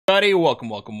everybody. Welcome,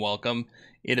 welcome, welcome.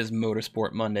 It is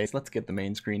Motorsport Mondays. Let's get the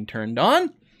main screen turned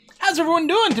on. How's everyone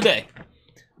doing today?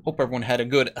 Hope everyone had a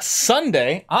good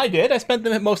Sunday. I did. I spent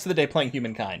most of the day playing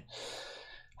Humankind.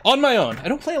 On my own. I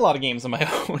don't play a lot of games on my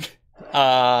own.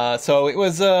 So it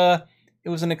was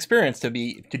an experience to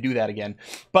do that again.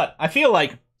 But I feel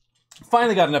like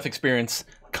finally got enough experience,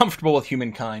 comfortable with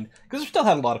Humankind, because we still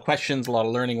had a lot of questions, a lot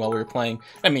of learning while we were playing.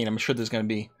 I mean, I'm sure there's going to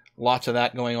be lots of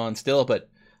that going on still, but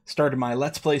started my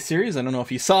Let's Play series. I don't know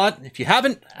if you saw it. If you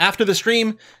haven't, after the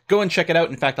stream, go and check it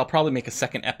out. In fact, I'll probably make a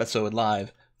second episode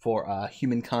live for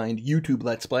Humankind YouTube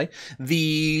Let's Play.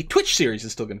 The Twitch series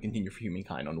is still going to continue for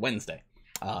Humankind on Wednesday,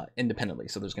 independently.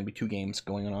 So there's going to be 2 games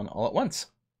going on all at once.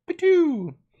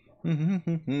 Two.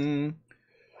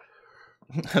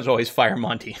 As always, Fire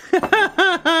Monty.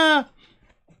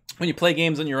 When you play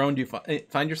games on your own, do you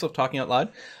find yourself talking out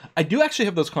loud? I do actually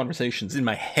have those conversations in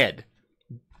my head.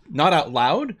 Not out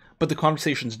loud, but the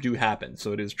conversations do happen,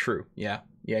 so it is true. Yeah.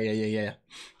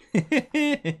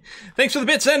 Thanks for the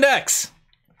bits, Zendex!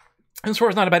 As far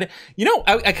as not about it. You know,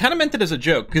 I kind of meant it as a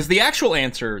joke, because the actual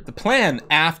answer, the plan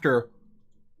after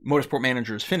Motorsport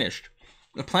Manager is finished,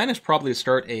 the plan is probably to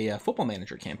start a Football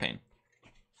Manager campaign.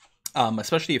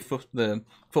 Especially if the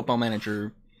Football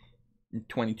Manager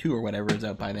 22 or whatever is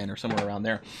out by then, or somewhere around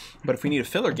there. But if we need a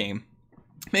filler game,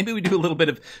 maybe we do a little bit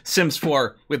of Sims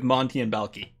 4 with Monty and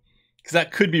Balky, because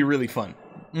that could be really fun.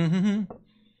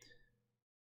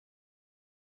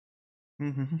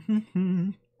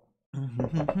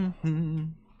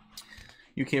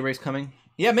 UK race coming?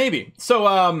 Yeah, maybe.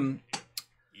 So,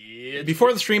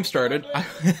 before the stream started, I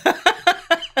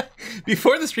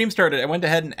went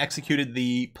ahead and executed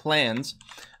the plans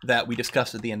that we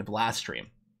discussed at the end of last stream,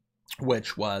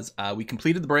 which was we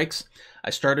completed the brakes.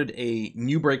 I started a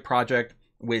new brake project,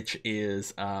 which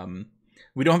is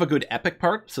we don't have a good epic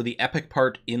part, so the epic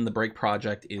part in the brake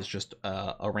project is just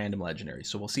a random legendary.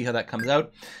 So we'll see how that comes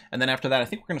out, and then after that, I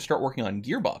think we're going to start working on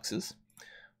gearboxes.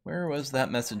 Where was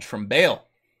that message from Bale?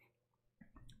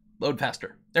 Load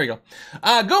faster. There you go.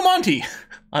 Go Monty!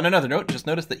 On another note, just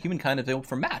noticed that Humankind is available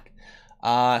for Mac.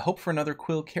 Hope for another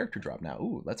Quill character drop now.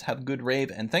 Ooh, let's have a good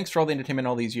rave. And thanks for all the entertainment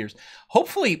all these years.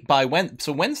 Hopefully by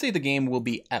Wednesday the game will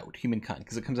be out, Humankind,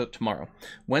 because it comes out tomorrow.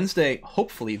 Wednesday,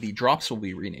 hopefully the drops will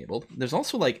be re-enabled. There's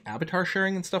also like avatar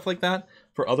sharing and stuff like that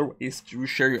for other ways to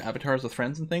share your avatars with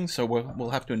friends and things. So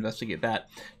we'll have to investigate that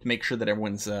to make sure that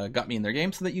everyone's got me in their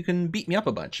game so that you can beat me up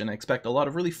a bunch. And I expect a lot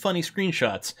of really funny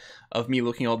screenshots of me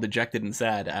looking all dejected and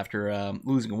sad after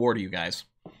losing a war to you guys.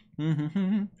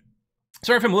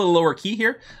 Sorry if I'm a little lower key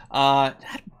here.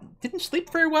 Didn't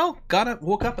sleep very well.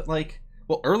 Woke up at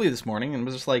early this morning and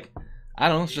was just like, I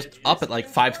don't know, it's just up at like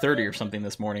 5:30 or something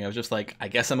this morning. I was just like, I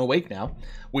guess I'm awake now,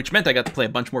 which meant I got to play a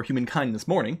bunch more Humankind this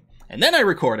morning. And then I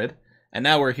recorded, and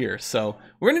now we're here. So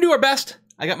we're going to do our best.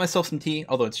 I got myself some tea,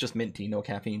 although it's just mint tea, no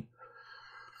caffeine.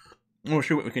 We'll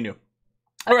see what we can do.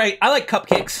 All right, I like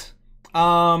cupcakes.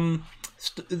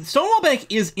 Stonewall Bank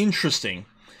is interesting,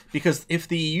 because if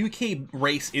the UK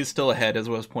race is still ahead, as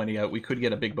I was pointing out, we could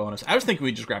get a big bonus. I was thinking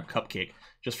we'd just grab Cupcake,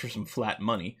 just for some flat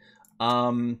money.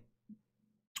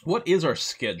 What is our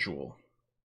schedule?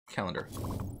 Calendar.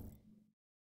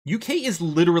 UK is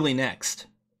literally next.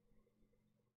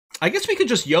 I guess we could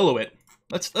just YOLO it.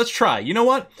 Let's try. You know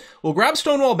what? We'll grab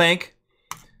Stonewall Bank,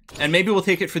 and maybe we'll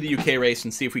take it for the UK race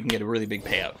and see if we can get a really big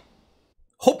payout.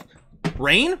 Hope.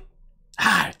 Rain?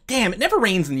 Ah, damn, it never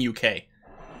rains in the UK.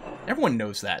 Everyone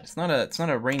knows that. It's not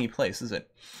a rainy place, is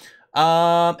it?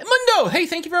 Mundo! Hey,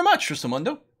 thank you very much,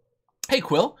 Mundo. Hey,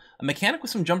 Quill. A mechanic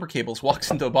with some jumper cables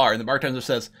walks into a bar, and the bartender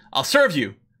says, I'll serve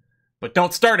you, but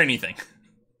don't start anything.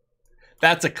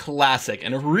 That's a classic,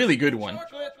 and a really good one.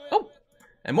 Oh,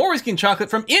 and more whiskey and chocolate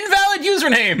from Invalid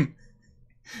Username!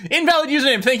 Invalid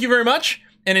Username, thank you very much.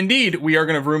 And indeed, we are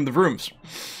going to vroom the vrooms.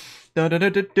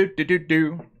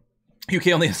 UK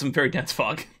only has some very dense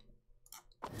fog.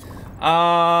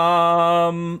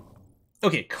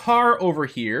 Okay, car over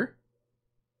here.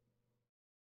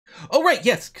 Oh, right,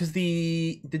 yes, because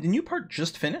did the new part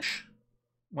just finish?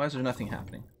 Why is there nothing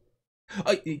happening?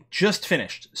 It just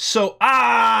finished. So,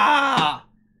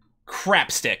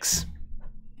 crap sticks.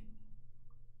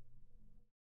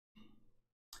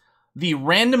 The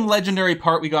random legendary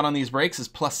part we got on these brakes is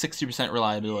plus 60%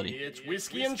 reliability. It's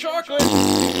whiskey and chocolate.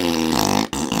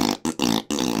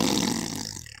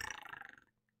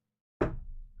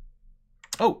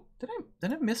 Oh,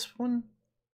 did I miss one?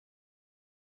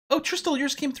 Oh, Tristal,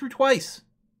 yours came through twice.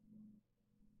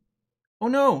 Oh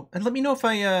no, and let me know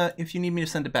if you need me to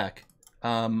send it back.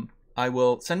 I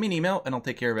will send me an email and I'll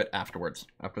take care of it afterwards,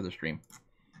 after the stream.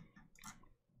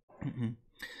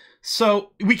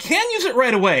 So we can use it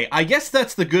right away. I guess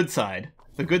that's the good side,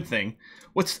 the good thing.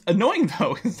 What's annoying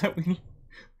though is that we're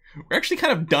actually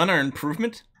kind of done our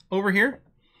improvement over here.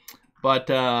 But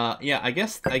yeah, I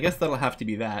guess that'll have to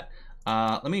be that.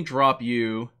 Let me drop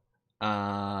you.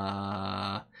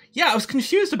 Yeah, I was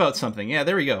confused about something. Yeah,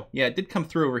 there we go. Yeah, it did come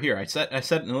through over here. I set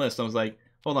it in the list. I was like,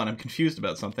 hold on, I'm confused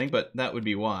about something, but that would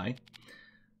be why.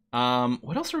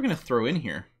 What else are we gonna throw in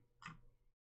here?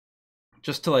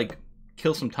 Just to like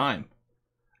kill some time.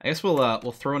 I guess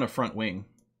we'll throw in a front wing.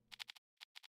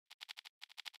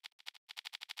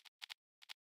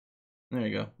 There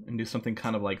you go, and do something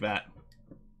kind of like that.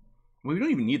 We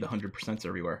don't even need the 100%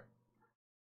 everywhere,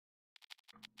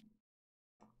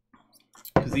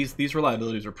 because these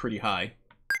reliabilities are pretty high.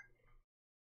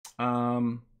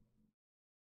 Although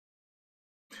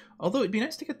it'd be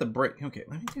nice to get the brake. Okay,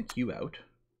 let me take you out.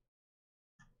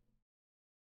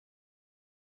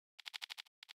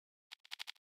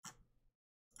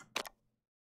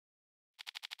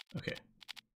 Okay.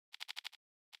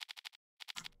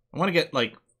 I want to get,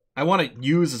 like, I want to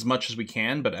use as much as we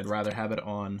can, but I'd rather have it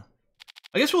on...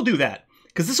 I guess we'll do that,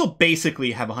 because this will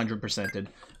basically have 100%ed.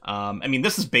 I mean,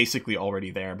 this is basically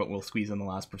already there, but we'll squeeze in the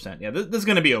last percent. Yeah, this is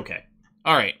going to be okay.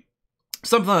 All right.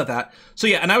 Something like that. So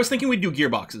yeah, and I was thinking we'd do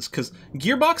gearboxes, because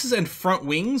gearboxes and front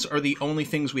wings are the only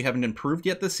things we haven't improved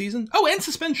yet this season. Oh, and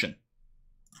suspension.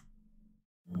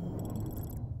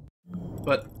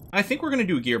 But I think we're going to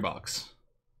do a gearbox.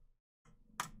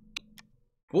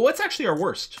 Well, what's actually our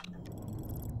worst?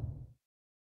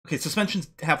 Okay, suspension's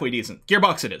halfway decent.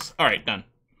 Gearbox it is. All right, done.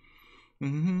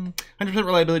 100%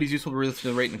 reliability is useful to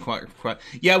the rate and quad.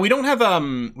 Yeah, we don't have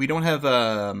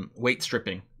weight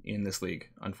stripping in this league,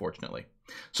 unfortunately.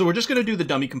 So we're just going to do the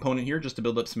dummy component here just to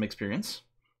build up some experience.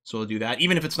 So we'll do that.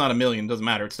 Even if it's not a million, doesn't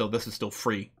matter. It's still, this is still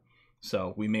free.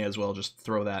 So we may as well just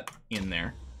throw that in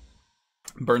there.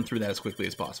 Burn through that as quickly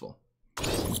as possible.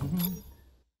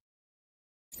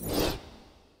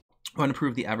 Want to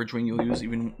improve the average wing you'll use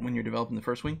even when you're developing the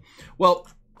first wing? Well,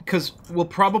 because we'll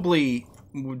probably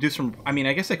do some... I mean,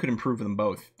 I guess I could improve them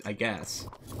both, I guess.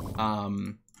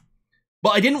 But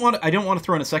I don't want to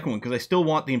throw in a second one because I still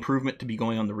want the improvement to be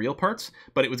going on the real parts,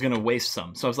 but it was going to waste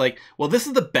some. So I was like, well, this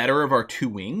is the better of our two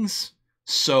wings,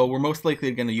 so we're most likely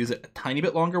going to use it a tiny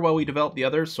bit longer while we develop the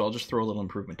others, so I'll just throw a little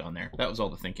improvement on there. That was all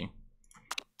the thinking.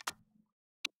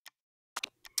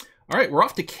 All right, we're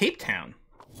off to Cape Town.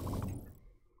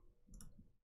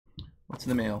 What's in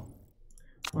the mail?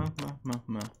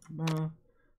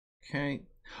 Okay.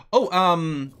 Oh,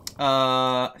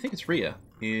 I think it's Rhea.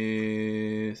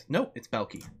 No, it's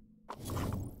Balky.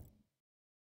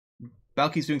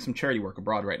 Balky's doing some charity work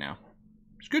abroad right now.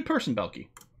 She's a good person, Balky.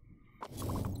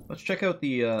 Let's check out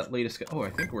the latest. Oh,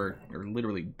 I think we're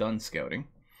literally done scouting.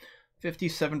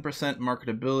 57%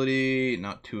 marketability,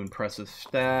 not too impressive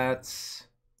stats.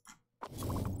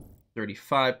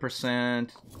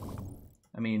 35%.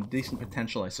 I mean, decent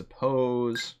potential, I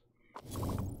suppose.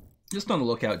 Just on the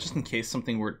lookout, just in case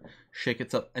something were to shake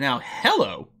it up. Now,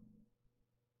 hello!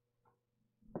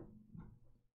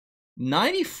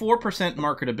 94%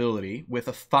 marketability with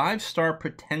a 5-star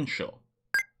potential.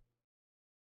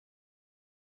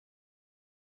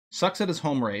 Sucks at his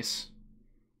home race.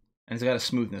 And he's got a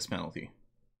smoothness penalty.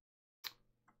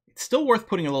 It's still worth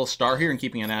putting a little star here and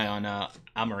keeping an eye on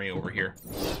Amory over here.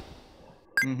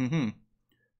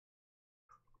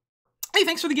 Hey,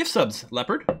 thanks for the gift subs,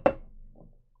 Leopard.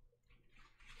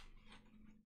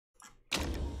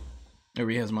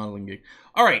 Everybody has a modeling gig.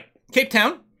 All right, Cape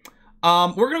Town.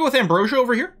 We're gonna go with Ambrosia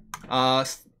over here.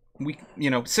 You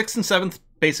know, 6th and 7th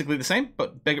basically the same,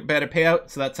 but better payout,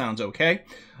 so that sounds okay.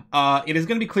 It is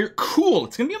gonna be clear, cool.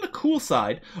 It's gonna be on the cool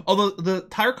side, although the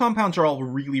tire compounds are all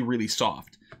really, really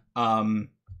soft.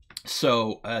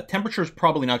 So temperature is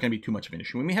probably not going to be too much of an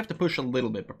issue. We may have to push a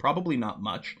little bit, but probably not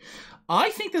much.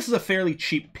 I think this is a fairly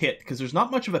cheap pit because there's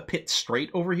not much of a pit straight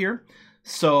over here.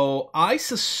 So I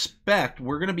suspect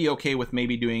we're going to be okay with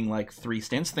maybe doing like 3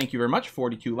 stints. Thank you very much.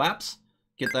 42 laps.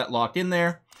 Get that locked in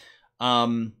there.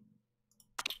 I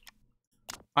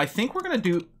think we're going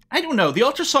to do... I don't know. The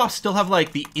Ultra Softs still have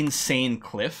like the insane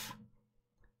cliff.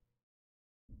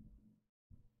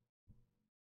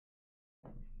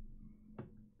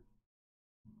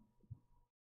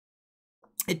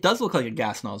 It does look like a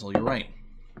gas nozzle, you're right.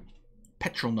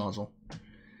 Petrol nozzle.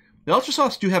 The Ultra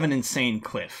Softs do have an insane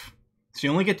cliff. So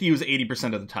you only get to use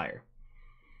 80% of the tire.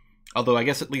 Although I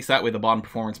guess at least that way the bottom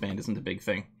performance band isn't a big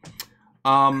thing.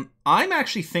 I'm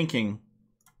actually thinking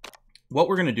what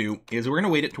we're going to do is we're going to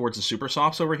weight it towards the Super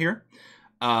Softs over here.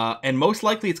 And most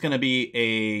likely it's going to be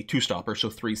a 2-stopper, so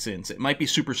 3 sins. It might be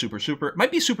super, super, super. It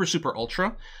might be super, super,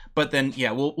 ultra. But then,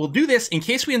 yeah, we'll do this in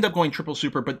case we end up going triple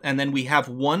super. And then we have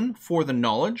 1 for the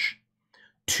knowledge,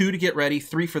 2 to get ready,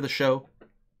 3 for the show.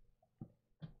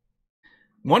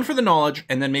 1 for the knowledge,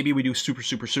 and then maybe we do super,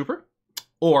 super, super.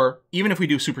 Or even if we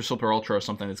do super, super, ultra or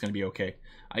something, it's going to be okay.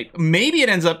 Maybe it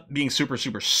ends up being super,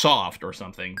 super soft or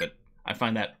something, but I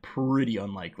find that pretty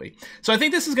unlikely. So I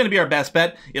think this is going to be our best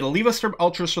bet. It'll leave us for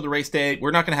ultras for the race day. We're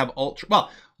not going to have ultra...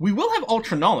 Well, we will have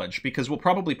ultra knowledge because we'll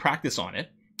probably practice on it.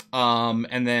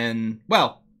 And then...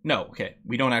 Well, no, okay.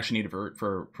 We don't actually need it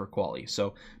for quali.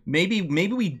 So maybe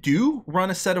we do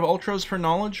run a set of ultras for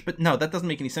knowledge, but no, that doesn't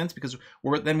make any sense because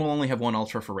then we'll only have 1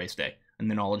 ultra for race day and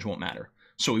the knowledge won't matter.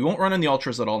 So we won't run in the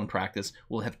ultras at all in practice.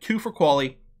 We'll have 2 for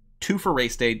quali, 2 for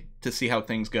race day to see how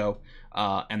things go.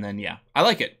 And then, yeah, I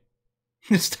like it.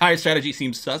 This tire strategy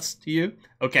seems sus to you?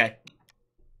 Okay.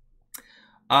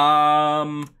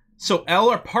 So L,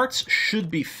 our parts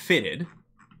should be fitted.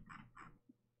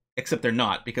 Except they're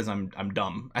not, because I'm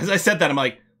dumb. As I said that, I'm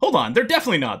like, hold on, they're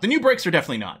definitely not. The new brakes are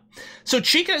definitely not. So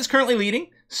Chica is currently leading,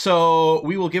 so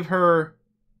we will give her...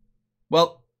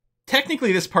 Well,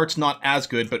 technically this part's not as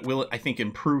good, but will, I think,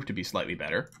 improve to be slightly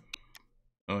better.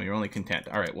 Oh, you're only content.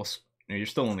 All right, well... You're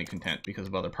still only content because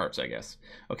of other parts, I guess.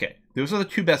 Okay, those are the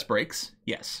 2 best brakes.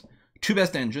 Yes. 2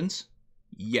 best engines.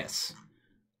 Yes.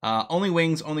 Only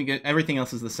wings, only good. Everything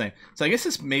else is the same. So I guess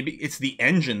it's the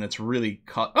engine that's really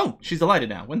caught. Oh, she's delighted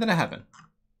now. When did that happen?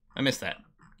 I missed that.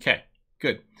 Okay,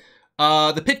 good.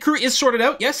 The pit crew is sorted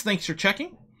out. Yes, thanks for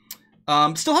checking.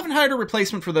 Still haven't hired a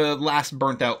replacement for the last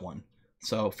burnt out one.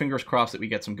 So fingers crossed that we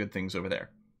get some good things over there.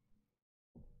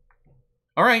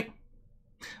 All right.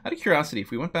 Out of curiosity, if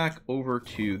we went back over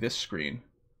to this screen,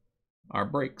 our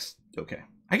brakes, okay.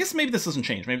 I guess maybe this doesn't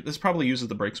change. Maybe this probably uses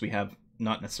the brakes we have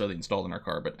not necessarily installed in our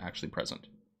car, but actually present.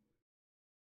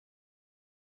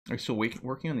 Are you still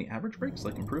working on the average brakes,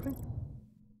 like improving?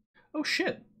 Oh,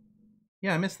 shit.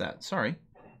 Yeah, I missed that. Sorry.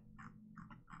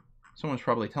 Someone's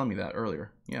probably telling me that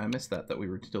earlier. Yeah, I missed that we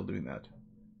were still doing that.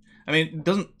 I mean, it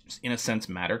doesn't, in a sense,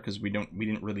 matter, because we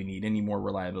didn't really need any more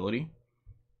reliability.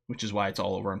 Which is why it's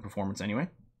all over on performance anyway.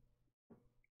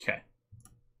 Okay.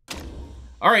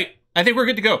 All right. I think we're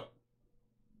good to go.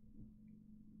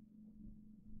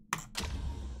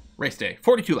 Race day.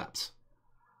 42 laps.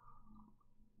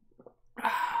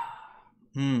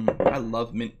 I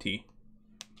love mint tea.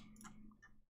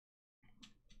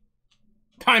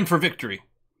 Time for victory.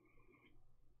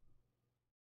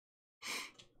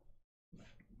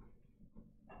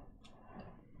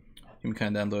 You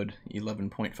can download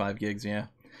 11.5 gigs, yeah.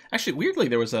 Actually, weirdly,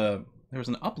 there was an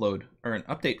upload or an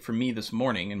update for me this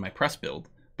morning in my press build,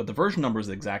 but the version number is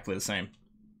exactly the same.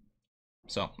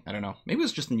 So, I don't know. Maybe it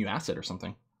was just a new asset or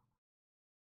something.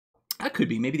 That could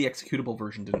be. Maybe the executable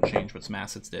version didn't change, but some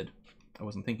assets did. I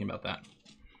wasn't thinking about that.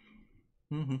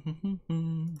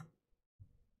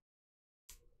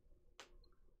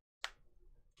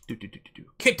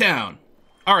 Kick down.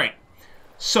 All right.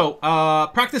 So,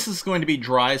 practice is going to be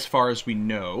dry as far as we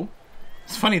know.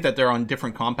 It's funny that they're on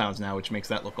different compounds now, which makes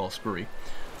that look all screwy.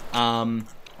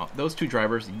 Those 2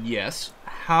 drivers, yes.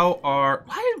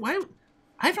 Why?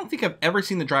 I don't think I've ever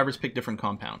seen the drivers pick different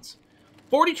compounds.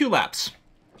 42 laps.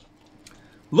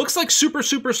 Looks like super,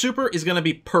 super, super is going to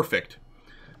be perfect.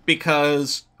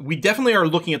 Because we definitely are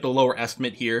looking at the lower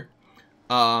estimate here.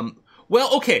 Well,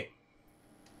 okay.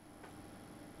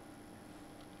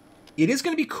 It is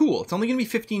going to be cool. It's only going to be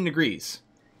 15 degrees.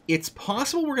 It's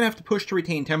possible we're going to have to push to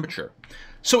retain temperature.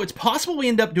 So it's possible we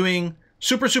end up doing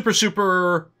super, super,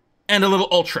 super, and a little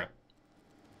ultra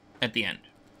at the end.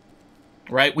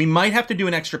 Right? We might have to do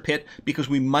an extra pit because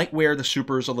we might wear the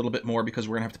supers a little bit more because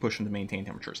we're going to have to push them to maintain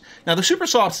temperatures. Now, the super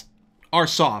softs are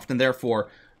soft and therefore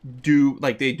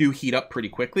they do heat up pretty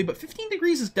quickly, but 15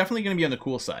 degrees is definitely going to be on the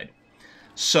cool side.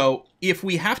 So if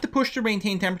we have to push to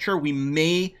maintain temperature, we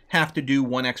may have to do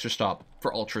 1 extra stop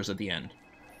for ultras at the end.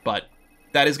 But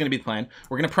that is going to be the plan.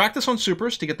 We're going to practice on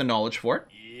supers to get the knowledge for it.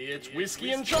 It's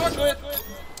whiskey and chocolate.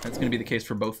 That's going to be the case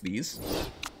for both these.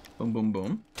 Boom, boom,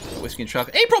 boom. Whiskey and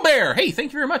chocolate. April Bear! Hey,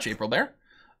 thank you very much, April Bear.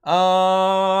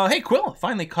 Hey, Quill.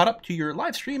 Finally caught up to your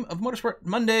live stream of Motorsport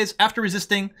Mondays after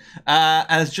resisting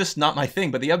as just not my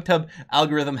thing. But the UpTub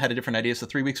algorithm had a different idea, so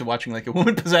 3 weeks of watching like a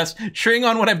woman possessed, cheering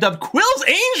on what I've dubbed Quill's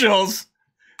Angels.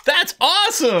 That's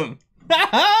awesome!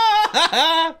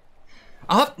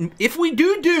 If we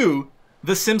do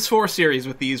the Sims 4 series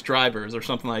with these drivers or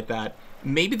something like that,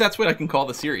 maybe that's what I can call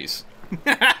the series.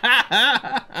 Oh,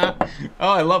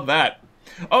 I love that.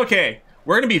 Okay,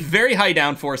 we're going to be very high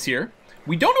downforce here.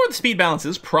 We don't know where the speed balance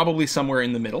is, probably somewhere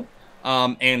in the middle.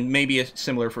 And maybe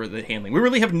similar for the handling. We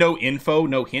really have no info,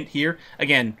 no hint here.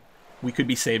 Again, we could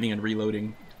be saving and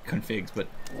reloading configs, but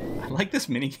I like this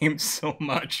minigame so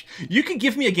much. You could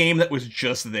give me a game that was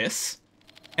just this,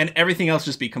 and everything else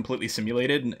just be completely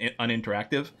simulated and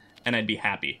uninteractive, and I'd be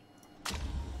happy.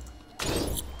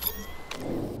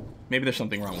 Maybe there's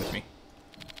something wrong with me.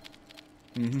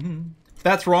 If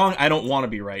that's wrong, I don't want to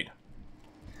be right.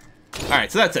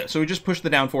 Alright, so that's it. So we just pushed the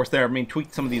downforce there. I mean,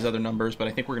 tweaked some of these other numbers, but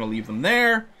I think we're going to leave them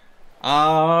there.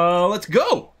 Let's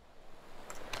go!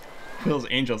 Will's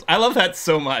Angels. I love that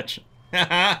so much.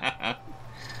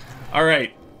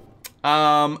 Alright.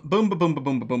 Boom, boom, boom, boom,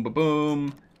 boom, boom, boom,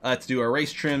 boom. Let's do our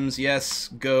race trims. Yes,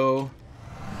 go.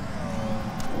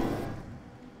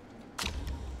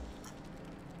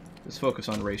 Just focus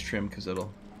on race trim because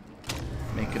it'll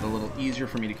make it a little easier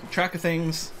for me to keep track of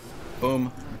things.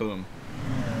 Boom, boom.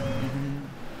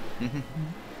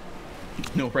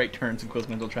 No right turns equals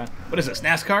mental trap. What is this,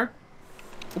 NASCAR?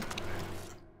 Oop.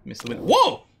 Missed the wind.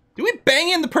 Whoa! Did we bang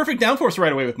in the perfect downforce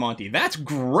right away with Monty? That's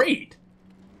great!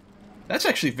 That's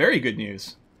actually very good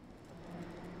news.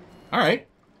 Alright.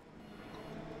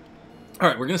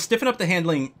 Alright, we're going to stiffen up the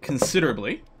handling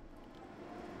considerably.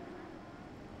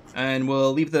 And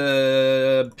we'll leave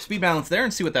the speed balance there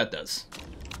and see what that does.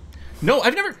 No,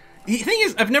 I've never... The thing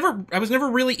is, I was never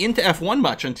really into F1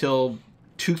 much until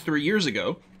 2-3 years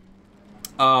ago.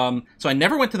 So I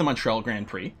never went to the Montreal Grand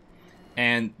Prix.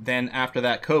 And then after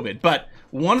that, COVID. But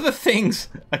one of the things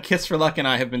A Kiss for Luck and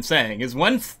I have been saying is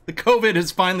once the COVID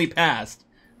has finally passed,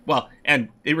 well, and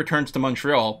it returns to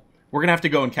Montreal, we're going to have to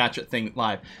go and catch it thing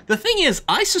live. The thing is,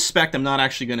 I suspect I'm not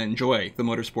actually going to enjoy the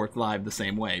Motorsport live the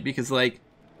same way. Because, like,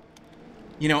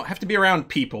 you know, I have to be around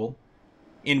people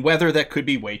in weather that could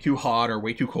be way too hot or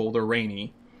way too cold or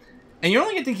rainy. And you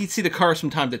only get to see the cars from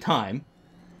time to time.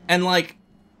 And, like,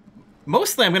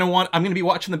 mostly I'm gonna be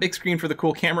watching the big screen for the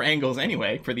cool camera angles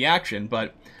anyway, for the action,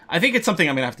 but I think it's something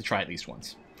I'm gonna have to try at least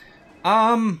once.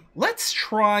 Let's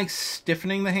try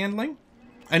stiffening the handling.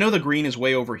 I know the green is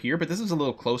way over here, but this is a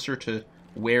little closer to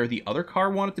where the other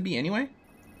car wanted to be anyway.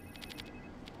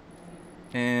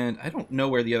 And I don't know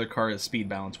where the other car is speed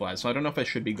balance-wise, so I don't know if I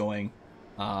should be going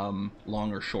long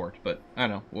or short, but I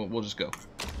don't know. We'll just go.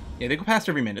 Yeah, they go past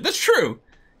every minute. That's true!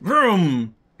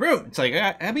 Vroom! Vroom! It's like,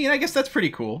 I mean, I guess that's pretty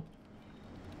cool.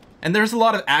 And there's a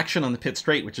lot of action on the pit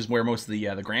straight, which is where most of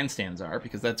the grandstands are,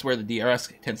 because that's where the DRS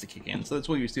tends to kick in, so that's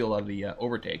where you see a lot of the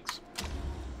overtakes.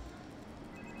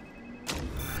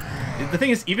 The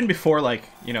thing is, even before, like,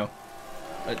 you know,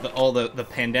 all the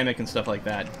pandemic and stuff like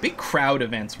that, big crowd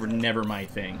events were never my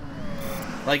thing.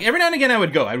 Like, every now and again I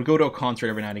would go to a concert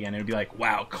every now and again, and it would be like,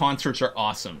 wow, concerts are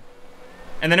awesome.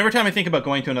 And then every time I think about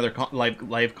going to another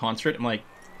live concert, I'm like,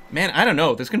 man, I don't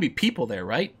know, there's gonna be people there,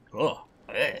 right? Ugh.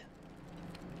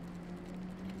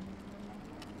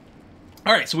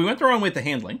 Alright, so we went the wrong way with the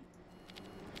handling.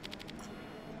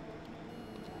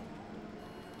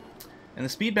 And the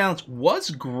speed balance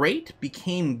was great,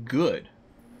 became good.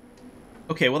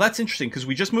 Okay, well that's interesting, because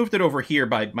we just moved it over here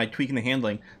by tweaking the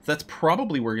handling. So that's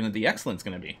probably where the excellence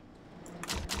going to be.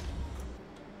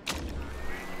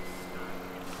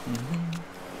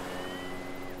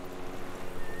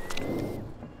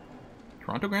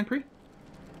 Toronto Grand Prix?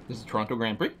 This is Toronto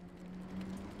Grand Prix?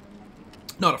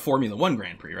 Not a Formula 1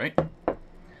 Grand Prix, right?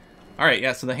 Alright,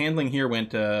 yeah, so the handling here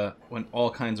went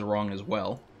all kinds of wrong as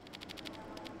well.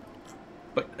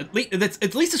 But at least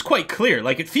it's quite clear.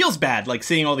 Like, it feels bad, like,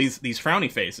 seeing all these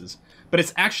frowny faces. But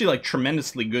it's actually, like,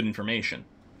 tremendously good information.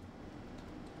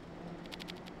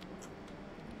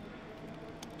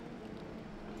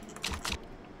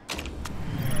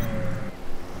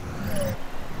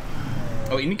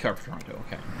 Oh, IndyCar for Toronto,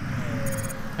 okay.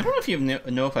 I don't know if you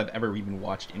know if I've ever even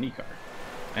watched IndyCar.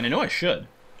 And I know I should.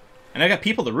 And I got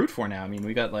people to root for now. I mean,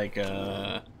 we got, like,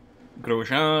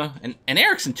 Grosjean, and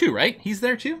Ericsson, too, right? He's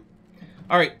there, too?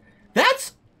 Alright,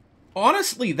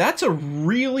 honestly, that's a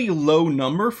really low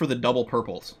number for the double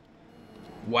purples.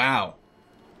 Wow.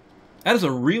 That is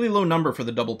a really low number for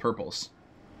the double purples.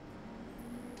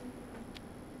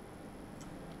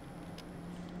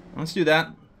 Let's do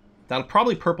that. That'll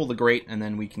probably purple the great, and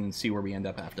then we can see where we end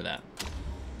up after that.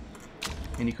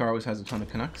 IndyCar always has a ton of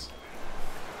Canucks.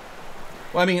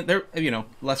 Well, I mean, you know,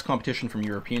 less competition from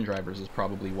European drivers is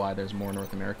probably why there's more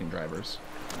North American drivers.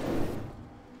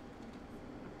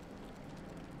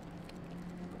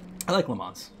 I like Le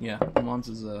Mans. Yeah, Le Mans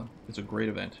is a great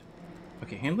event.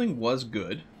 Okay, handling was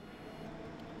good.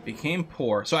 Became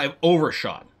poor. So I've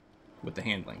overshot with the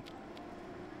handling.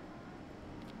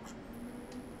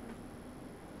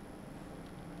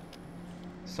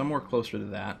 Somewhere closer to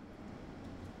that.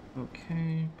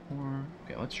 Okay, poor.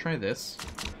 Okay, let's try this.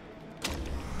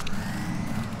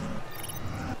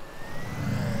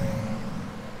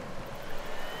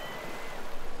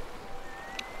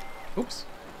 Oops.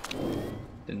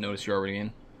 Didn't notice you're already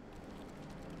in.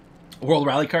 World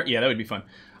Rally Car? Yeah, that would be fun.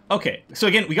 Okay, so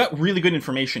again, we got really good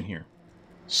information here.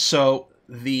 So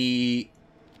the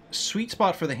sweet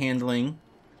spot for the handling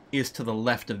is to the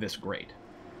left of this grade.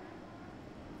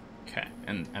 Okay,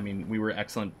 and I mean, we were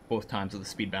excellent both times, so the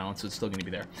speed balance is still going to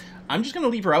be there. I'm just going to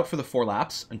leave her out for the 4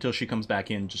 laps until she comes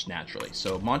back in just naturally.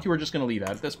 So Monty, we're just going to leave out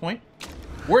at this point.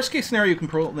 Worst case scenario, you can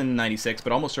pull in 96,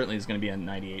 but almost certainly is going to be a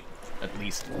 98 at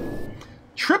least.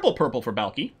 Triple purple for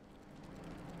Balky.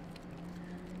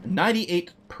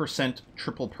 98%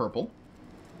 triple purple.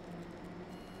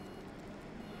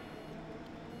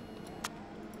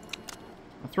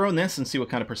 I'll throw in this and see what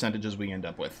kind of percentages we end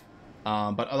up with.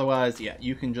 But otherwise, yeah,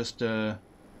 you can just stay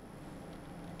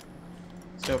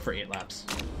out for 8 laps.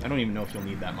 I don't even know if you'll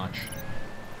need that much.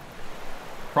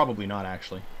 Probably not,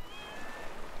 actually.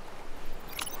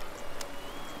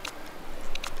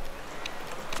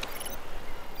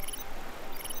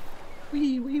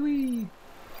 Wee, wee, wee.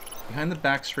 Behind the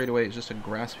back straightaway is just a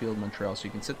grass field in Montreal, so you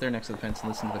can sit there next to the fence and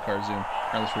listen to the car zoom.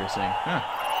 Regardless of what you're saying. Huh.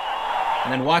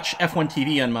 And then watch F1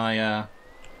 TV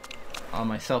on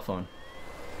my cell phone.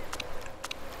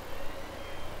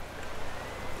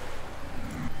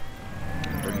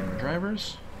 Bring in the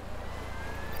drivers.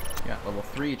 Yeah, level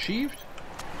 3 achieved.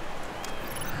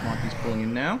 Monty's pulling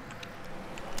in now.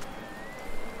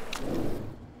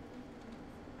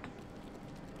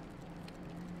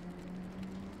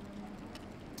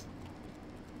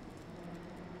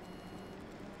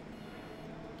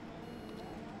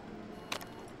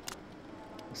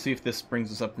 See if this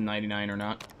brings us up to 99 or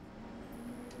not.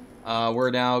 We're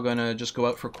now gonna just go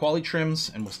out for quality trims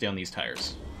and we'll stay on these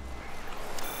tires.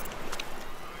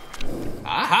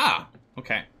 Aha!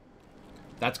 Okay.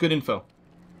 That's good info.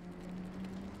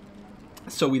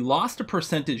 So we lost a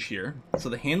percentage here. So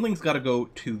the handling's got to go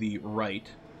to the right.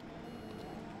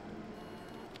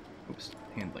 Oops,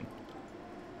 handling.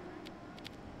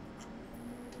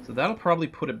 So that'll probably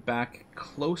put it back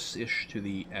close-ish to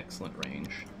the excellent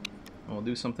range. And we'll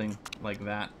do something like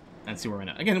that and see where we're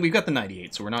at. Again, we've got the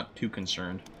 98, so we're not too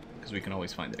concerned because we can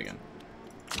always find it again.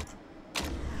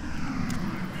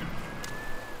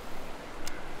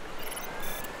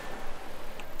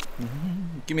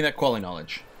 Give me that quality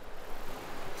knowledge.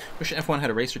 Wish F1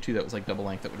 had a race or two that was like double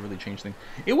length. That would really change things.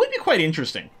 It would be quite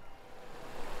interesting.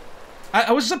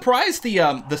 I was surprised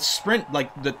the sprint,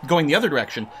 like going the other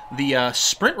direction, the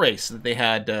sprint race that they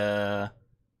had a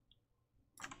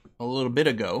little bit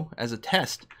ago as a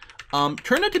test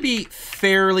turned out to be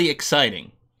fairly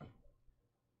exciting.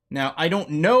 Now, I don't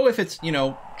know if it's, you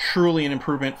know, truly an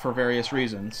improvement for various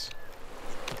reasons,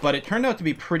 but it turned out to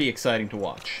be pretty exciting to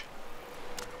watch.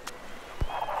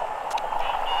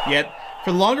 Yet,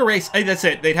 for the longer race, that's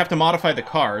it. They'd have to modify the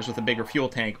cars with a bigger fuel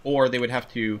tank, or they would have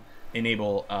to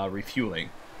enable refueling,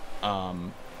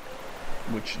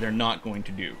 which they're not going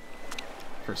to do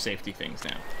for safety things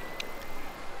now.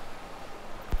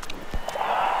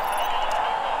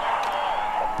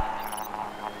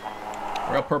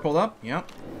 We're all purpled up.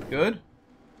 Yep, good.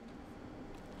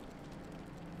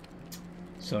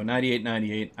 So 98,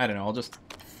 98. I don't know. I'll just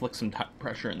flick some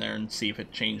pressure in there and see if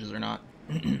it changes or not.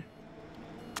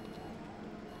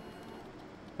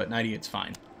 But 98's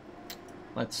fine.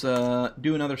 Let's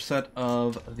do another set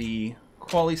of the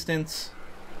quali stints.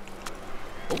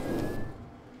 Oh.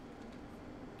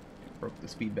 Broke the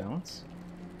speed balance,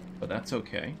 but that's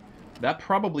okay. That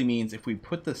probably means if we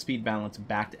put the speed balance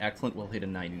back to excellent, we'll hit a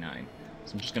 99.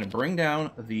 So I'm just going to bring down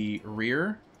the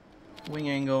rear wing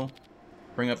angle,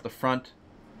 bring up the front,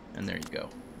 and there you go.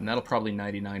 And that'll probably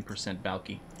 99%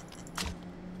 bulky.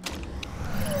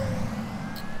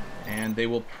 And they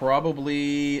will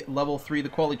probably level 3 the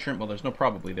quality trim. Well, there's no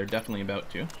probably. They're definitely about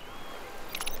to.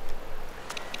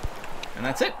 And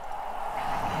that's it.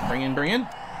 Bring in, bring in.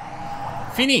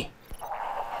 Fini!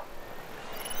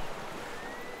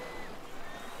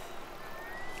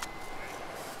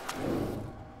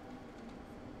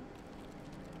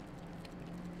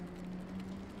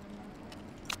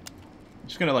 I'm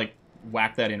just gonna, like,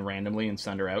 whack that in randomly and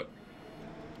send her out.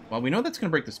 Well, we know that's gonna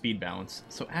break the speed balance.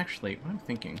 So actually, what I'm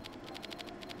thinking...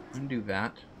 I'm gonna do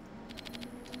that.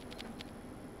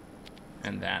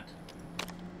 And that.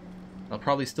 They'll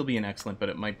probably still be an excellent, but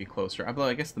it might be closer. Although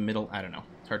I guess the middle, I don't know.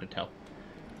 It's hard to tell.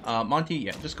 Monty,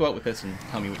 yeah, just go out with this and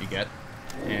tell me what you get.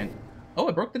 And, oh,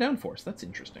 I broke the downforce. That's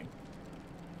interesting.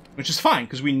 Which is fine,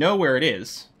 because we know where it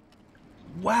is.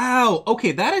 Wow!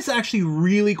 Okay, that is actually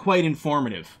really quite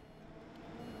informative.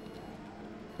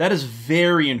 That is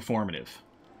very informative.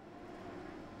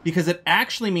 Because it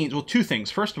actually means, well, two things.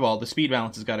 First of all, the speed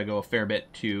balance has got to go a fair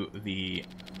bit to the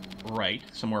right,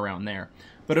 somewhere around there.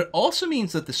 But it also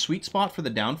means that the sweet spot for the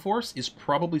downforce is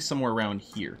probably somewhere around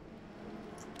here.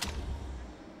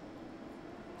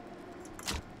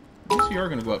 I guess we are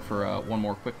going to go out for one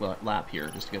more quick lap here,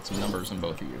 just to get some numbers on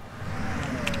both of you.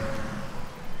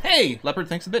 Hey, Leopard,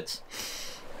 thanks a bits.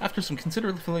 After some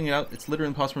considerable filling it out, it's literally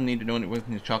impossible to need to know it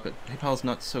with chocolate. PayPal's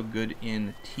not so good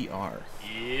in TR.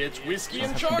 It's whiskey So I'll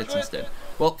and have some bits chocolate. instead.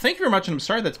 Well, thank you very much, and I'm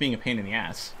sorry that's being a pain in the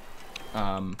ass.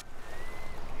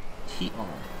 TR.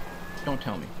 Don't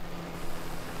tell me.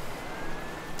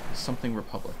 Something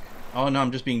Republic. Oh, no,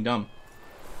 I'm just being dumb.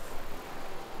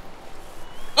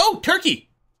 Oh,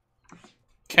 turkey!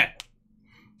 Okay.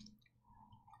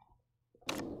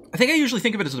 I think I usually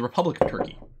think of it as the Republic of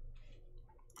Turkey.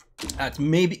 It's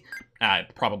maybe... I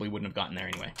probably wouldn't have gotten there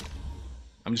anyway.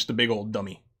 I'm just a big old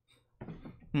dummy.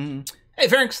 Hey,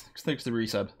 Pharynx! Thanks for the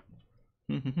resub.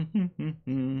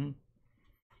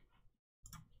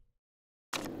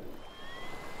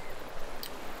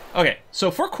 Okay,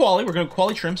 so for quali, we're going to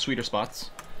quali trim, sweeter spots.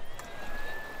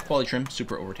 Quali trim,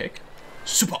 super overtake.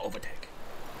 Super overtake.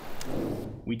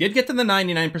 We did get to the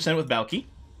 99% with Balky,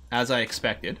 as I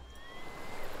expected.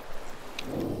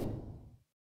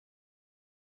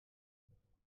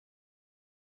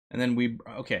 And then we...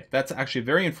 Okay, that's actually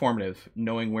very informative,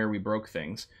 knowing where we broke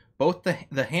things. Both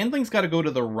the handling's got to go to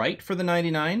the right for the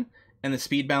 99, and the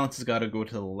speed balance has got to go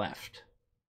to the left.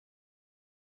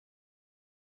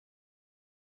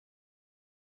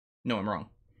 No, I'm wrong.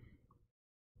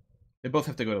 They both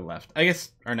have to go to the left. I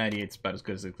guess our 98's about as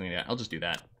good as it's going to get. I'll just do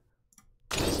that.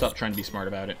 Stop trying to be smart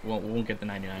about it. We won't get the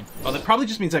 99. Oh, that probably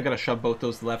just means I've got to shove both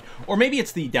those to the left. Or maybe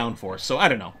it's the downforce, so I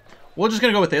don't know. We're just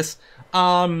going to go with this.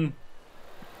 Wow,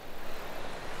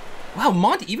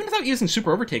 Monty, even without using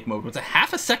super overtake mode, was a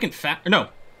half a second faster. No.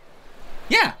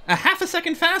 Yeah, a half a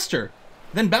second faster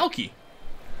than Balky.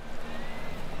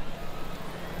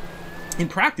 In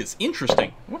practice.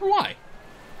 Interesting. I wonder why.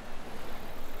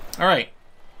 Alright.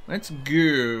 Let's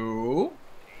go.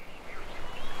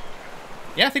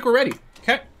 Yeah, I think we're ready.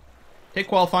 Okay. Take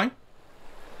qualifying.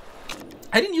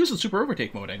 I didn't use the super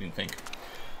overtake mode, I didn't think.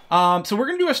 So we're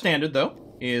going to do a standard, though.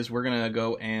 Is we're going to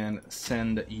go and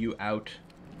send you out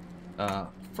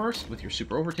first with your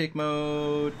super overtake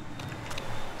mode.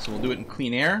 So we'll do it in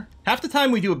clean air. Half the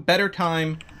time we do a better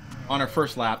time on our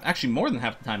first lap. Actually, more than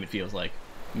half the time it feels like.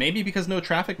 Maybe because no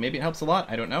traffic. Maybe it helps a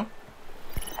lot. I don't know.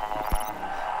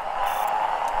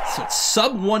 So it's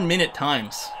sub 1 minute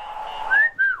times.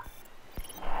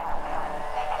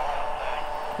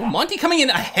 Oh, Monty coming in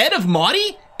ahead of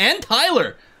Monty and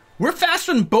Tyler. We're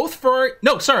faster than both Ferrari.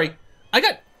 No, sorry. I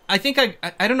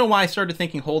don't know why I started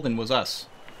thinking Holden was us.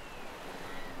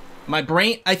 My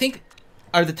brain, I think,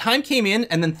 the time came in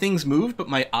and then things moved, but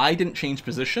my eye didn't change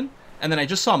position. And then I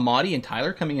just saw Monty and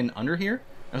Tyler coming in under here.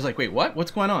 I was like, wait, what?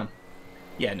 What's going on?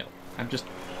 Yeah, no. I'm just...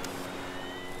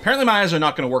 Apparently my eyes are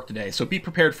not going to work today, so be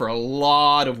prepared for a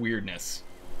lot of weirdness.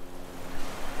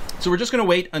 So we're just going to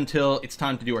wait until it's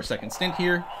time to do our second stint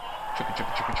here. Chugga,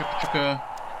 chugga, chugga, chugga, chugga.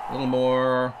 A little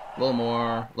more, a little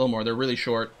more, a little more. They're really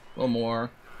short. A little more.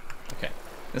 Okay.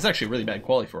 That's actually really bad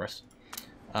quality for us.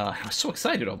 I was so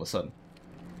excited all of a sudden.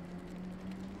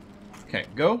 Okay,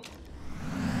 go.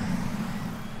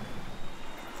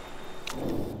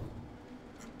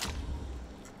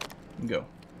 Go.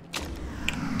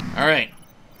 All right.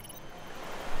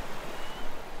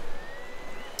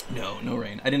 No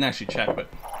rain. I didn't actually check, but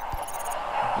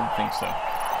I didn't think so.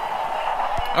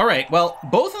 All right, well,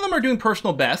 both of them are doing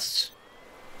personal bests,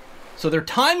 so their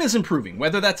time is improving.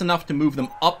 Whether that's enough to move them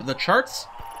up the charts,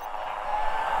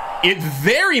 it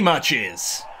very much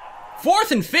is.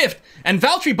 4th and 5th, and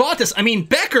Valtteri Bottas, I mean,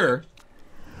 Becker,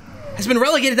 has been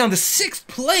relegated down to 6th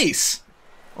place.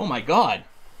 Oh my god.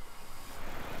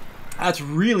 That's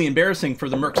really embarrassing for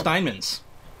the Merc Steinmans.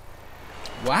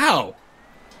 Wow.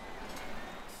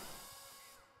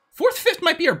 4th, 5th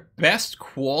might be our best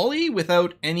quali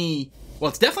without any... Well,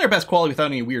 it's definitely our best quali without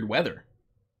any weird weather.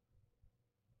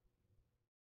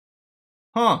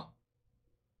 Huh.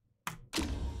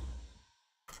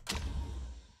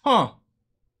 Huh.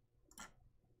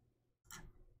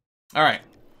 Alright.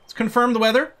 Let's confirm the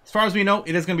weather. As far as we know,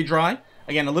 it is going to be dry.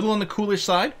 Again, a little on the coolish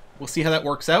side. We'll see how that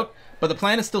works out. But the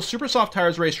plan is still super soft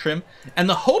tires race trim. And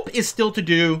the hope is still to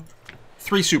do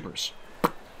 3 supers.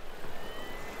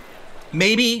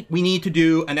 Maybe we need to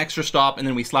do an extra stop and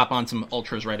then we slap on some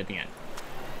ultras right at the end.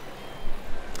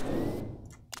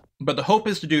 But the hope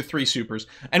is to do 3 supers.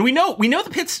 And we know the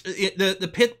pits the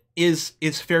pit is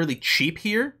fairly cheap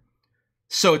here.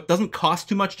 So it doesn't cost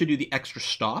too much to do the extra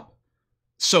stop.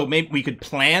 So maybe we could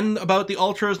plan about the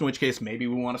Ultras, in which case maybe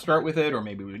we want to start with it, or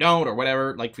maybe we don't, or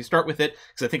whatever. Like, if we start with it,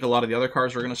 because I think a lot of the other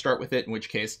cars are going to start with it, in which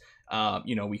case,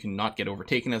 you know, we can not get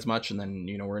overtaken as much, and then,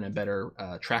 you know, we're in a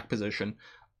better track position.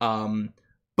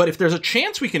 But if there's a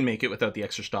chance we can make it without the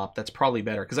extra stop, that's probably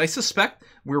better, because I suspect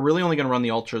we're really only going to run the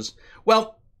Ultras.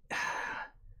 Well,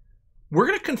 we're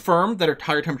going to confirm that our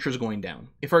tire temperature is going down.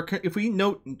 If we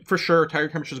know for sure tire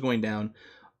temperature is going down,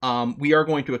 we are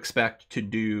going to expect to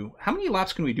do... How many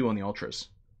laps can we do on the Ultras?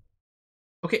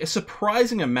 Okay, a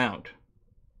surprising amount.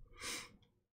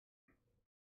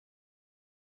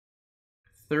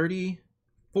 30,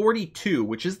 42,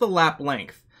 which is the lap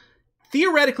length.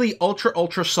 Theoretically,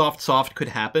 ultra soft could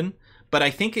happen, but I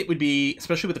think it would be,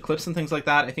 especially with the clips and things like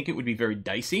that, I think it would be very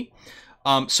dicey.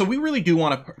 So we really do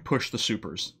want to push the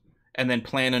supers, and then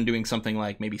plan on doing something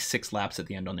like maybe 6 laps at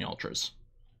the end on the Ultras.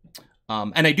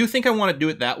 And I do think I want to do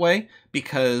it that way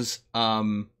because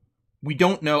we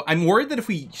don't know. I'm worried that if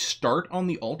we start on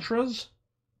the Ultras,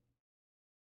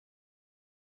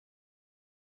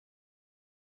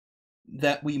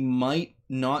 that we might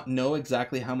not know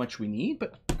exactly how much we need,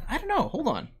 but I don't know. Hold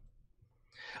on.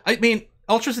 I mean,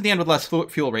 Ultras at the end with less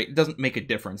fuel rate, it doesn't make a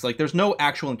difference. Like, there's no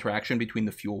actual interaction between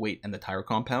the fuel weight and the tire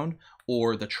compound,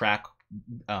 or the track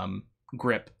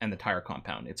grip and the tire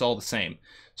compound. It's all the same.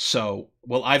 So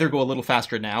we'll either go a little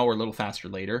faster now or a little faster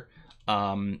later.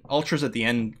 Ultras at the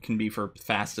end can be for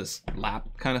fastest lap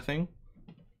kind of thing.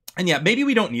 And yeah, maybe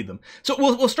we don't need them. So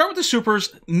we'll start with the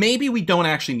supers. Maybe we don't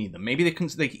actually need them. Maybe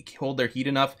they hold their heat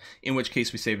enough, in which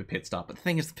case we save a pit stop. But the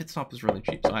thing is, the pit stop is really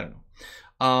cheap, so I don't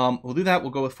know. We'll do that.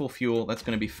 We'll go with full fuel. That's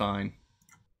going to be fine.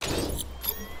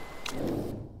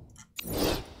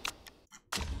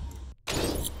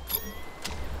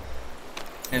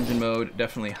 Engine mode,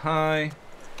 definitely high.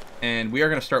 And we are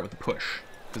going to start with the push,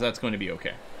 because that's going to be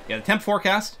okay. Yeah, the temp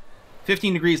forecast,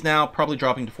 15 degrees now, probably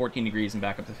dropping to 14 degrees and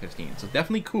back up to 15. So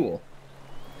definitely cool.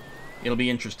 It'll be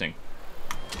interesting.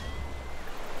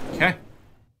 Okay.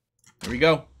 Here we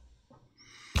go.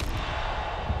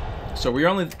 So we're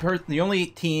only the only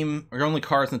team, or only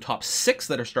cars in the top 6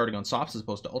 that are starting on softs as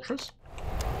opposed to ultras.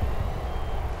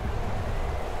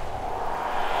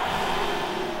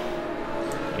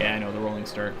 Yeah, I know, the rolling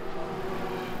start.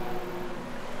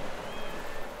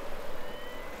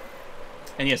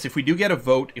 And yes, if we do get a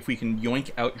vote, if we can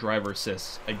yoink out driver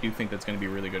assists, I do think that's going to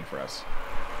be really good for us.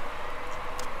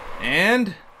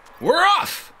 And we're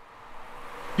off!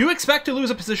 Do you expect to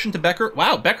lose a position to Becker?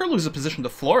 Wow, Becker loses a position to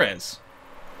Flores,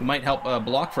 who might help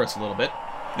block for us a little bit.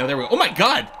 No, there we go. Oh my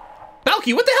god!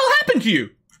 Balky, what the hell happened to you?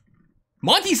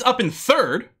 Monty's up in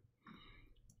 3rd.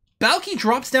 Balky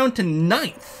drops down to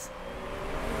 9th.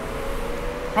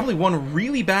 Probably one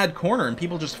really bad corner and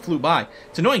people just flew by.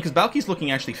 It's annoying because Balky's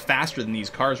looking actually faster than these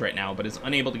cars right now, but is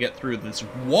unable to get through this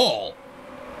wall.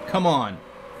 Come on.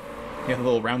 Yeah, a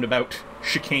little roundabout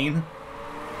chicane.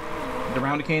 The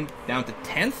roundicane down to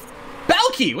 10th.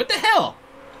 Balky, what the hell?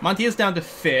 Monty is down to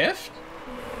 5th.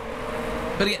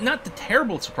 But again, not the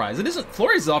terrible surprise. It isn't.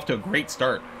 Flores is off to a great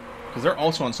start because they're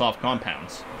also on soft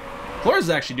compounds. Flores is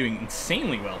actually doing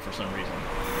insanely well for some reason.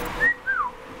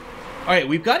 Alright,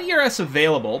 we've got ERS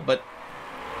available, but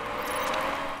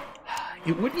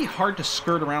it would be hard to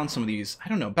skirt around some of these. I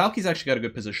don't know. Balky's actually got a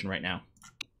good position right now.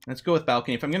 Let's go with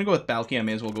Balky. If I'm going to go with Balky, I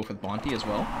may as well go with Monty as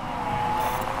well.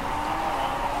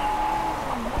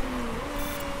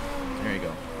 There you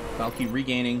go. Balky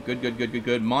regaining.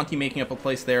 Good. Monty making up a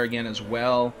place there again as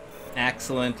well.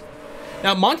 Excellent.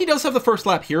 Now, Monty does have the first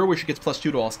lap here, which gets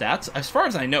 +2 to all stats. As far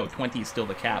as I know, 20 is still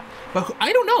the cap. But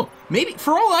I don't know. Maybe,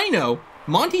 for all I know,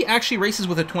 Monty actually races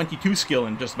with a 22 skill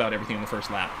in just about everything in the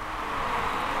first lap.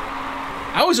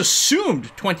 I always assumed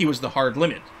 20 was the hard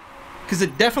limit, because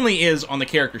it definitely is on the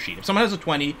character sheet. If someone has a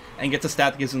 20 and gets a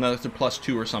stat that gives them another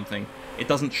 +2 or something, it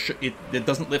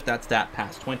doesn't lift that stat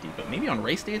past 20. But maybe on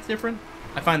race day it's different.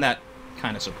 I find that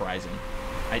kind of surprising.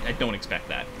 I don't expect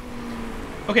that.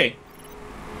 Okay.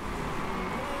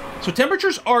 So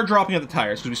temperatures are dropping at the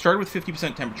tires, because we started with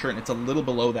 50% temperature and it's a little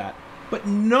below that. But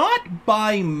not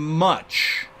by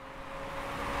much.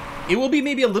 It will be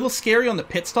maybe a little scary on the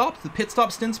pit stops. The pit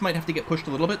stop stints might have to get pushed a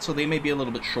little bit, so they may be a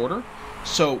little bit shorter.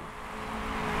 So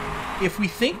if we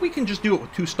think we can just do it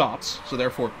with 2 stops, so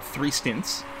therefore 3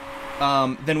 stints,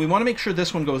 then we want to make sure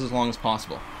this one goes as long as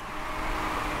possible.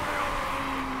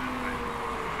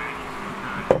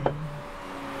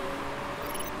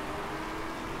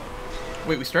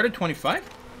 Wait, we started 25?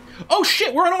 Oh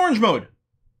shit, we're on orange mode!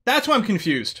 That's why I'm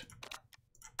confused.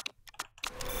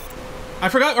 I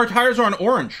forgot our tires are on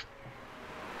orange.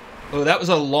 Oh, that was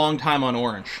a long time on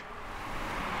orange.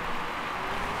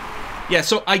 Yeah,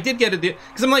 so I did get it,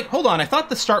 because I'm like, hold on, I thought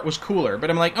the start was cooler, but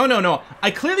I'm like, oh, no, I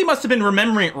clearly must have been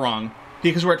remembering it wrong,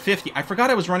 because we're at 50. I forgot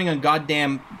I was running on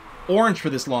goddamn orange for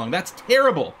this long. That's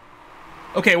terrible.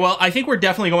 Okay, well, I think we're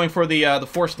definitely going for the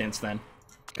 4 stints, then,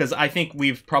 because I think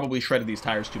we've probably shredded these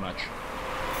tires too much.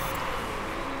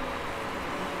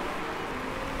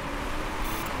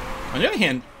 On the other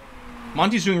hand,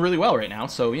 Monty's doing really well right now,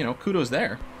 so, you know, kudos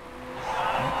there.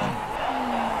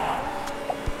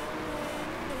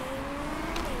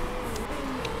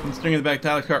 String in the back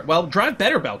Tyler's car. Well, drive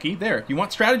better, Belky. There. You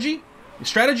want strategy? The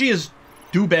strategy is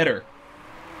do better.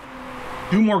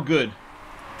 Do more good.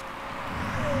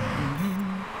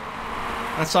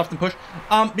 That's soft and push.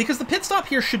 Because the pit stop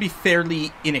here should be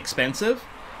fairly inexpensive.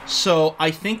 So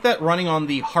I think that running on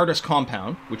the hardest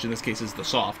compound, which in this case is the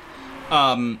soft,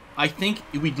 I think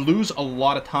we'd lose a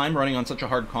lot of time running on such a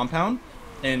hard compound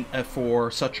and for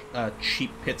such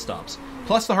cheap pit stops.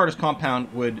 Plus the hardest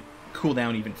compound would cool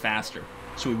down even faster.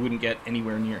 So we wouldn't get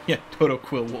anywhere near, yeah, Toto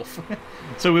Quill Wolf.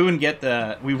 So we wouldn't get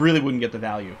we really wouldn't get the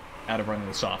value out of running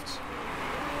the softs.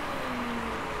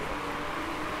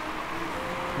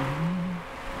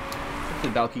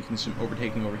 Hopefully Balky can do some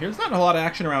overtaking over here. There's not a lot of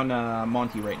action around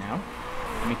Monty right now.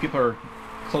 I mean, people are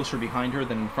closer behind her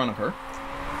than in front of her.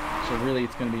 So really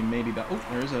it's going to be maybe about, oh,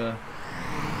 there's a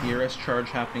ERS charge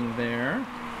happening there.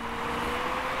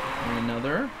 And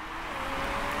another.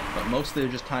 But mostly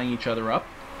they're just tying each other up.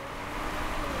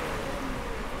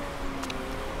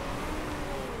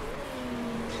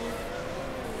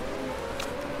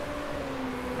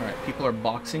 People are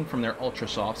boxing from their ultra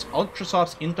softs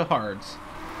into hards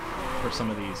for some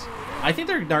of these. I think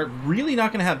they're really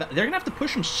not going to have that. They're going to have to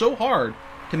push them so hard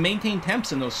to maintain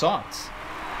temps in those softs.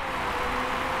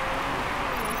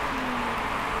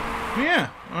 Yeah,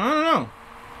 I don't know.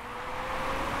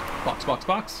 Box, box,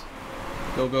 box.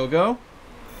 Go, go, go.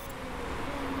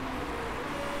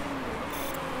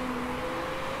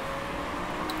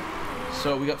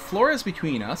 So we got Flores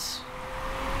between us.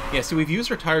 Yeah, so we've used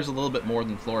our tires a little bit more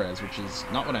than Flores, which is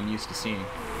not what I'm used to seeing.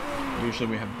 Usually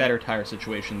we have better tire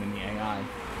situation than the AI,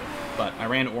 but I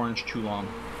ran orange too long.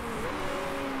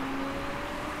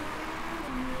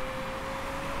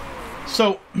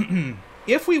 So,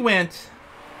 if we went...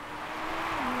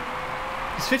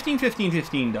 Because 15, 15,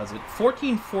 15 does it.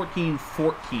 14, 14,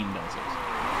 14 does it.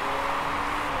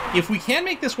 If we can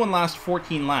make this one last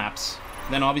 14 laps,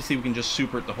 then obviously we can just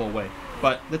super it the whole way.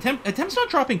 But the temp's not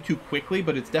dropping too quickly,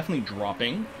 but it's definitely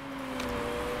dropping.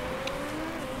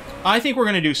 I think we're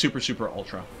going to do super, super,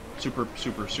 ultra. Super,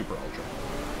 super, super, ultra.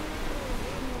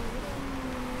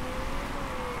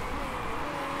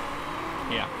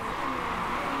 Yeah.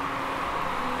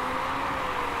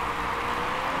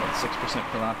 About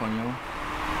 6% per lap on yellow.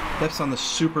 Clips on the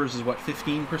supers is what,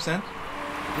 15%?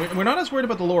 We're not as worried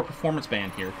about the lower performance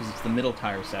band here, because it's the middle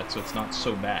tire set, so it's not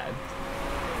so bad.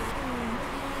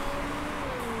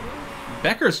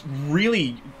 Becker's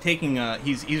really taking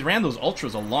he's ran those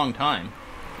ultras a long time.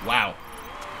 Wow.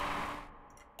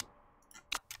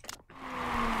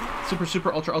 Super,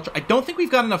 super, ultra, ultra. I don't think we've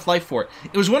got enough life for it.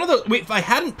 It was one of those, if I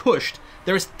hadn't pushed,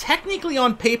 there was technically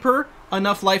on paper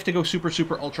enough life to go super,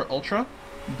 super, ultra, ultra,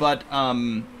 but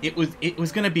it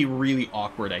was going to be really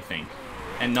awkward, I think,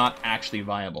 and not actually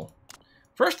viable.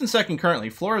 First and second currently,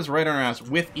 Flores right on our ass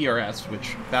with ERS,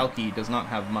 which Balky does not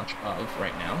have much of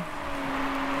right now.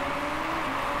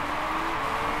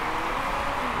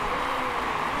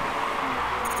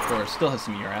 Still has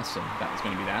some ERS, so that was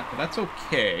going to be that. But that's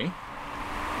okay.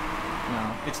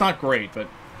 No, it's not great, but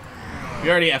we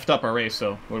already effed up our race,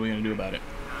 so what are we going to do about it?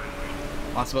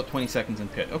 Lost about 20 seconds in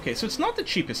pit. Okay, so it's not the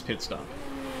cheapest pit stop.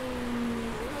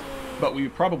 But we were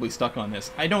probably stuck on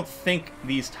this. I don't think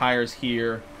these tires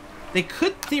here... They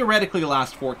could theoretically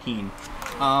last 14.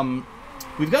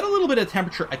 We've got a little bit of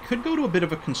temperature. I could go to a bit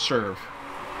of a conserve.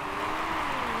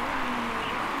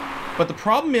 But the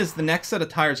problem is the next set of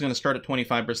tires is going to start at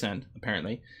 25%,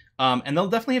 apparently. And they'll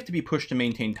definitely have to be pushed to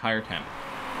maintain tire temp.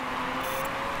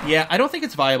 Yeah, I don't think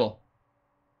it's viable.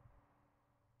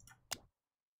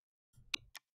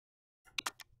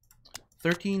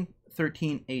 $13,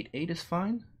 13, 8, 8 is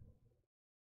fine.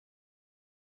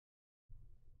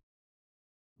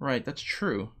 Right, that's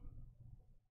true.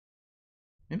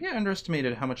 Maybe I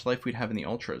underestimated how much life we'd have in the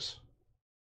ultras.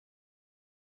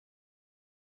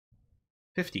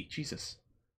 50, Jesus.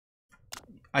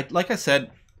 Like I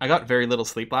said, I got very little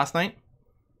sleep last night.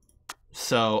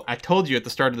 So I told you at the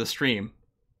start of the stream,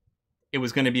 it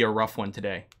was going to be a rough one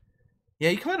today.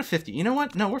 Yeah, you come out of 50. You know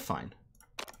what? No, we're fine.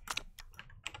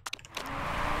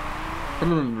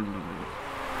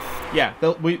 Yeah,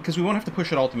 because we won't have to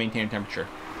push it all to maintain temperature.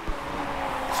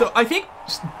 So I think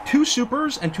 2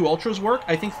 supers and 2 ultras work.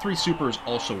 I think 3 supers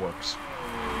also works.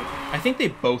 I think they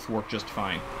both work just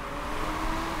fine.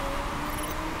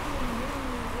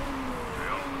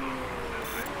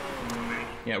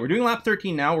 Yeah, we're doing lap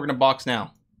 13 now. We're going to box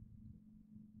now.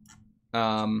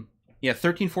 Yeah,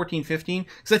 13, 14, 15.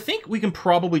 Because I think we can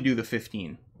probably do the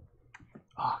 15.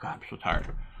 Oh, God, I'm so tired.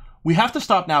 We have to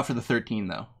stop now for the 13,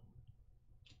 though.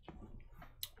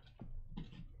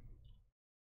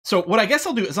 So what I guess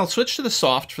I'll do is I'll switch to the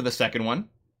soft for the second one.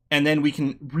 And then we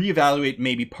can reevaluate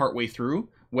maybe partway through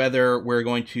whether we're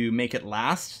going to make it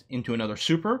last into another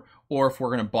super or if we're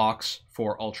going to box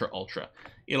for ultra ultra.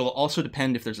 It'll also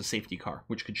depend if there's a safety car,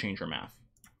 which could change our math.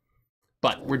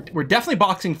 But we're definitely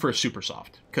boxing for a super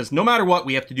soft because no matter what,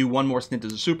 we have to do one more stint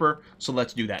as a super. So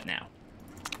let's do that now.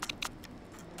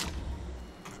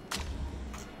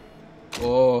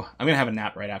 Oh, I'm going to have a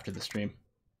nap right after the stream.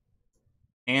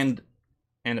 And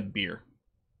a beer,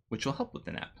 which will help with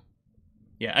the nap.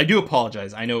 Yeah, I do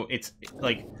apologize. I know it's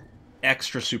like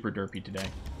extra super derpy today.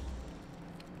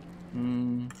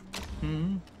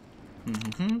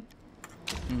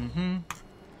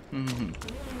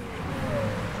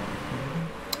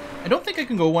 I don't think I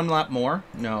can go one lap more.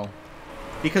 No.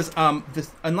 Because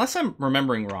unless I'm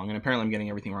remembering wrong, and apparently I'm getting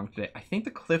everything wrong today, I think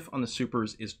the cliff on the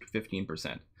supers is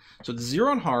 15%. So it's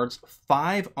 0 on hards,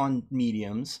 5 on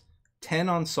mediums, 10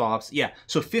 on softs. Yeah,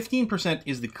 so 15%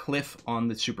 is the cliff on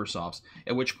the super softs,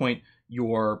 at which point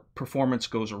your performance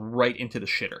goes right into the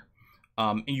shitter.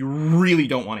 And you really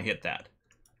don't want to hit that.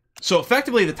 So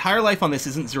effectively, the tire life on this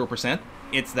isn't 0%.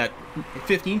 It's that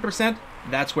 15%,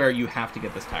 that's where you have to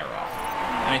get this tire off.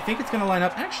 And I think it's going to line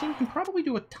up. Actually, we can probably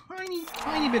do a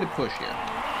tiny bit of push here.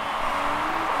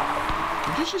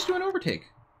 We're just do an overtake.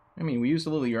 I mean, we used a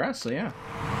little ERS, so yeah.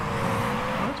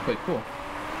 Oh, that's quite cool.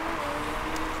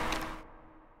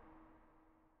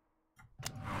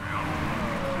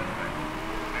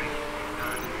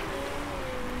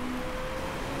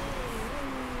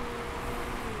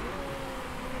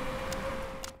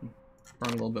 Burn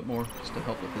a little bit more just to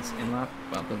help with this in lap.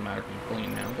 Well, it doesn't matter if you're pulling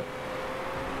in now, but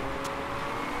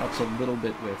helps a little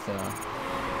bit with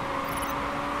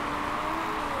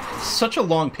such a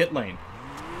long pit lane.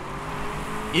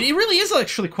 It really is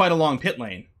actually quite a long pit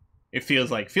lane. It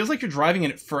feels like you're driving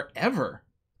in it forever.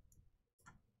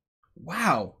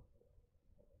 Wow.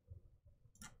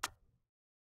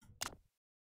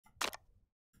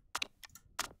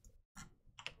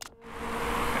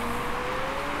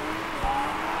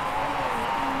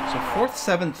 So 4th,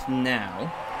 7th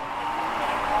now.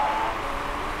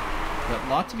 Got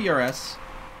lots of ERS.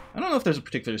 I don't know if there's a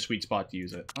particular sweet spot to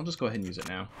use it. I'll just go ahead and use it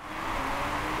now.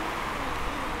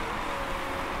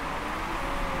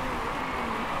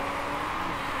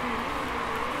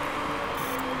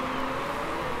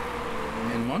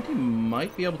 And Monty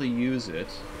might be able to use it.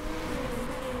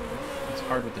 It's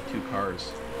hard with the 2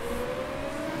 cars.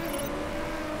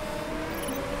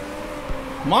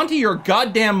 Monty, you're a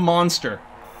goddamn monster.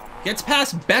 Gets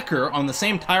past Becker on the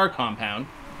same tire compound.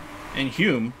 And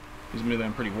Hume, who's moving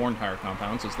on pretty worn tire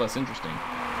compound, so it's less interesting.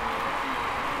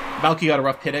 Balky got a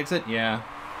rough pit exit? Yeah.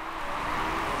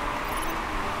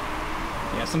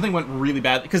 Yeah, something went really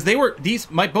bad. Because they were,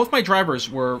 both my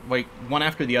drivers were, like, one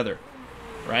after the other.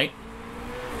 Right?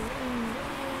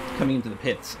 Coming into the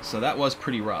pits. So that was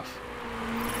pretty rough.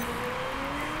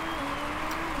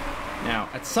 Now,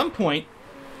 at some point,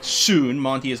 soon,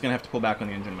 Monty is going to have to pull back on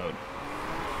the engine mode.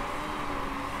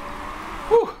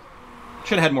 Whew!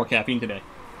 Should have had more caffeine today.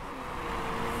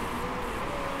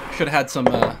 Should have had some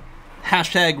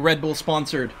hashtag Red Bull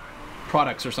sponsored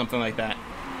products or something like that.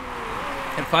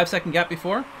 Had a 5-second gap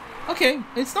before. Okay,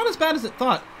 it's not as bad as it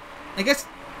thought. I guess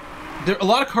a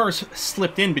lot of cars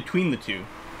slipped in between the two.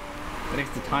 I guess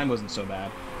the time wasn't so bad.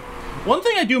 One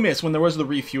thing I do miss when there was the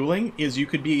refueling is you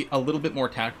could be a little bit more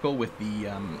tactical with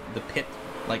the pit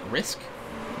risk.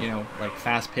 You know, like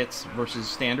fast pits versus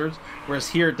standards. Whereas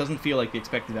here, it doesn't feel like the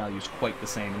expected value is quite the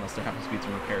same unless there happens to be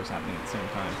some repairs happening at the same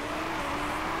time.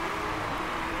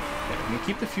 Okay, I'm going to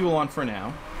keep the fuel on for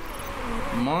now.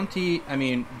 Monty, I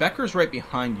mean, Becker's right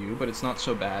behind you, but it's not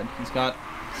so bad. He's got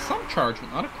some charge,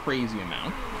 but not a crazy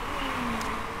amount.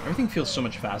 Everything feels so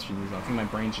much faster these days. I think my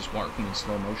brain's just working in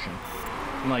slow motion.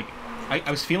 I'm like, I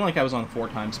was feeling like I was on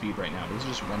 4x speed right now, but this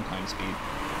is just 1x speed.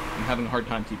 I'm having a hard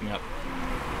time keeping up.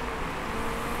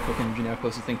 Quick energy now,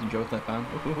 closest thing to Joe that I found.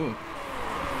 Ooh.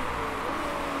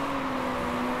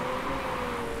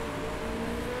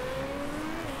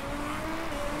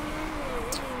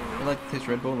 I like to taste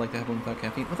Red Bull, I like to have one without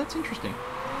caffeine. Well, that's interesting.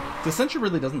 The Essentia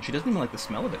really doesn't. She doesn't even like the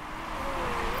smell of it.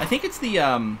 I think it's the,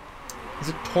 is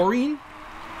it taurine?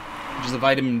 Which is a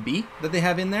vitamin B that they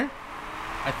have in there.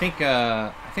 I think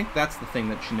that's the thing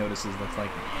that she notices that's like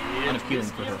unappealing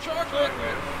for her. Chocolate.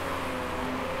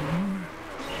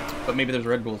 But maybe there's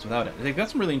Red Bulls without it. They've got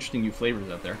some really interesting new flavors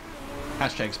out there.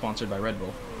 Hashtag sponsored by Red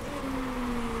Bull.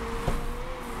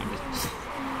 I'm just...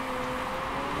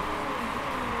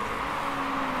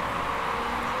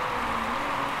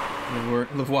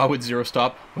 Lavoie would zero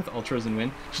stop with ultras and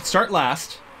win. Should start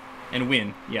last and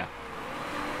win. Yeah.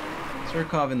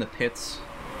 Surkov in the pits.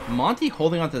 Monty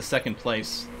holding on to the second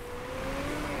place.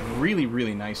 Really,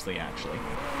 really nicely, actually.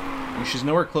 I mean, she's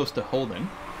nowhere close to Holden.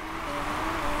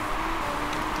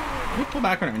 Can we pull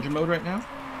back on our engine mode right now?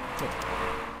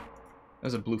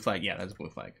 That's a blue flag. Yeah, that's a blue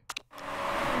flag.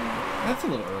 That's a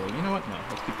little early. You know what? No,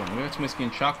 let's keep going. We got some whiskey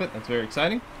and chocolate. That's very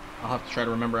exciting. I'll have to try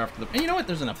to remember after the... And you know what?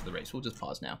 There's enough of the race. We'll just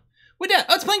pause now. We're dead.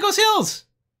 Oh, it's playing Ghost Hills!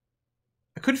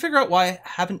 I couldn't figure out why I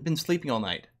haven't been sleeping all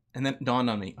night. And then it dawned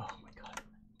on me. Oh my god.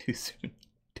 Too soon.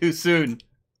 Too soon.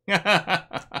 Yeah,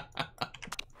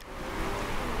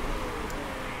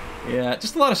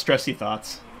 just a lot of stressy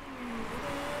thoughts.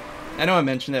 I know I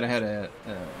mentioned that I had a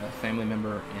family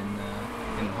member in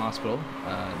the hospital.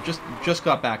 Just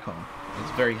got back home. I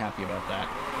was very happy about that.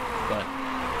 But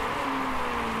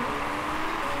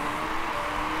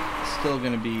still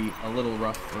going to be a little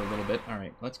rough for a little bit. All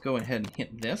right, let's go ahead and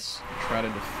hit this. Try to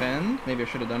defend. Maybe I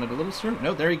should have done it a little sooner.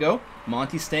 No, there you go.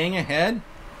 Monty staying ahead.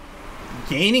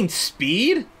 Gaining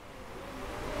speed?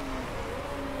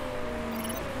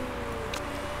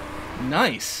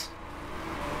 Nice.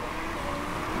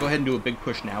 Go ahead and do a big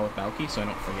push now with Balky so I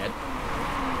don't forget.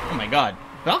 Oh my god.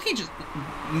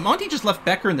 Monty just left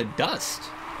Becker in the dust.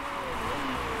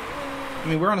 I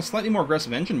mean, we're on a slightly more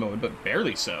aggressive engine mode, but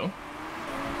barely so.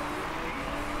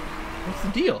 What's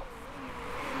the deal?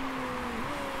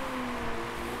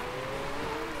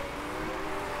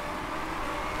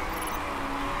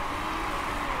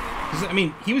 I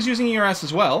mean, he was using ERS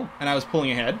as well, and I was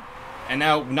pulling ahead. And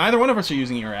now neither one of us are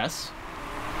using ERS.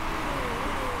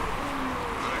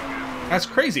 That's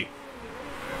crazy.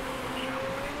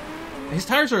 His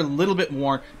tires are a little bit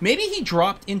worn. Maybe he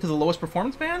dropped into the lowest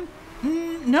performance band?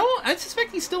 No, I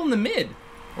suspect he's still in the mid.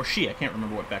 Or she, I can't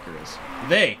remember what Becker is.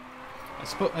 They.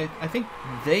 I think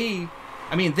they...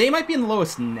 I mean, they might be in the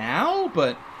lowest now,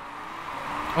 but...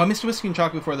 Oh, I missed Whiskey and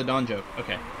Chocolate before the Dawn joke.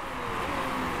 Okay.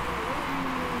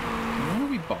 When are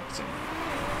we boxing?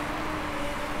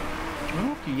 I don't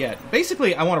know if you yet.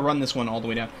 Basically, I want to run this one all the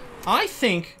way down. I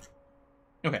think...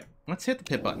 Okay, let's hit the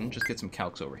pit button. Just get some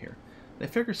calcs over here. They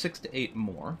figure 6 to 8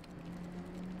 more.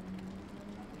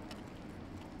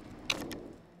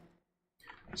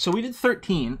 So we did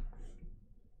 13.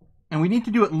 And we need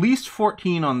to do at least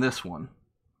 14 on this one.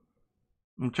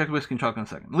 We'll check the Whiskey and Chocolate in a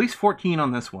second. At least 14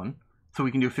 on this one. So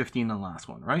we can do 15 on the last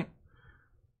one, right?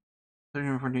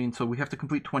 13 and 14. So we have to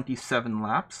complete 27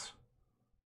 laps.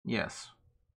 Yes.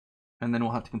 And then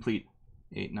we'll have to complete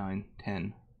 8, 9,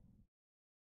 10,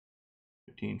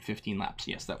 15, 15 laps.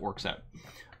 Yes, that works out.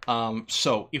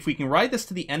 So if we can ride this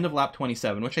to the end of lap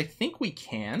 27, which I think we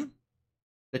can,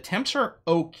 the temps are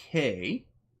okay.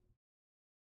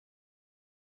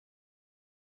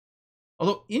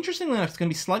 Although, interestingly enough, it's going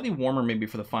to be slightly warmer maybe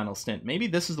for the final stint. Maybe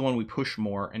this is the one we push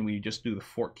more and we just do the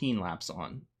 14 laps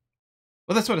on.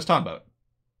 Well, that's what it's talking about.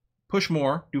 Push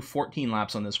more, do 14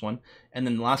 laps on this one, and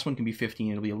then the last one can be 15.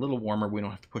 It'll be a little warmer. We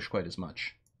don't have to push quite as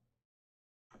much.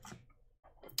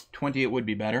 20 it would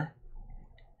be better.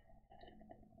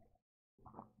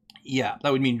 Yeah,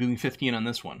 that would mean doing 15 on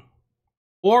this one.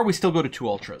 Or we still go to 2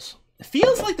 ultras. It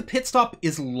feels like the pit stop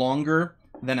is longer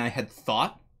than I had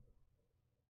thought.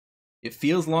 It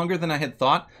feels longer than I had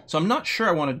thought. So I'm not sure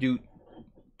I want to do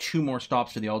 2 more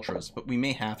stops for the ultras, but we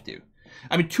may have to.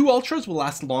 I mean, 2 ultras will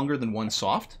last longer than 1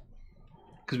 soft,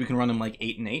 because we can run them like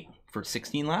 8 and 8 for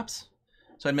 16 laps.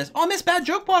 So I missed... Oh, I missed Bad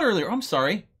Joke Bot earlier. Oh, I'm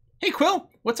sorry. Hey, Quill,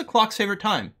 what's a clock's favorite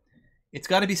time? It's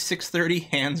got to be 6:30,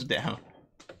 hands down.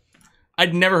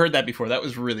 I'd never heard that before. That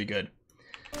was really good.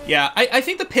 Yeah, I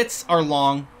think the pits are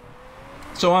long,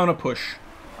 so I want to push.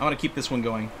 I want to keep this one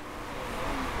going.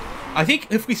 I think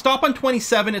if we stop on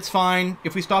 27, it's fine.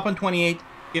 If we stop on 28,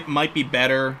 it might be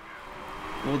better.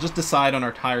 We'll just decide on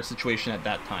our tire situation at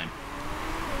that time.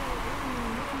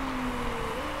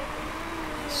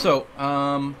 So,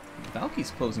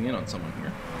 Valky's closing in on someone here,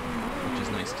 which is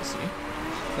nice to see.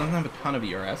 Doesn't have a ton of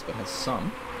ERS, but has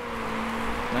some.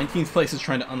 19th place is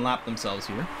trying to unlap themselves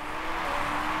here.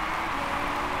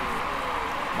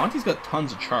 Monty's got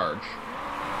tons of charge,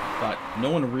 but no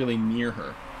one really near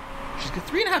her. She's got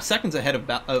 3.5 seconds ahead of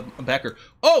Becker.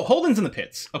 Oh, Holden's in the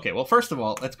pits. Okay, well, first of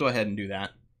all, let's go ahead and do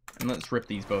that. And let's rip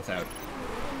these both out.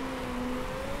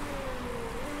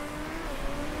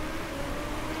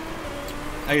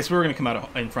 I guess we were going to come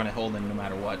out in front of Holden no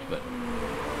matter what, but...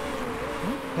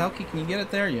 Valky, can you get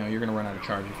it there? You know, you're going to run out of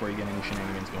charge before you get any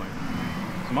shenanigans going.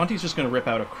 So Monty's just going to rip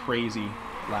out a crazy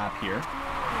lap here.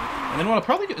 And then what I'll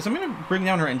probably do is I'm going to bring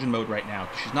down her engine mode right now,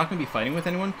 because she's not going to be fighting with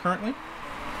anyone currently.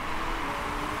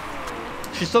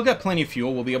 She's still got plenty of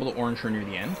fuel. We'll be able to orange her near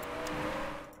the end.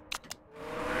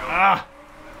 Ah!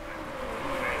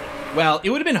 Well, it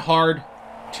would have been hard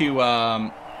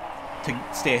to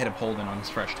stay ahead of Holden on his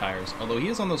fresh tires, although he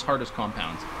is on those hardest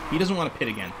compounds. He doesn't want to pit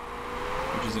again,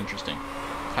 which is interesting.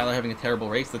 Tyler having a terrible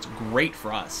race, that's great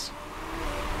for us.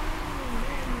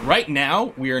 Right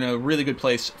now, we are in a really good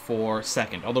place for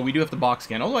second, although we do have to box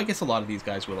again, although I guess a lot of these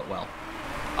guys will it well.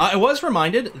 I was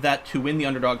reminded that to win the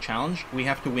Underdog Challenge, we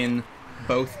have to win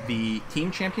both the Team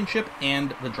Championship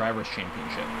and the Drivers'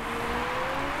 Championship.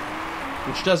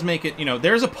 Which does make it, you know,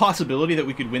 there's a possibility that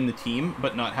we could win the team,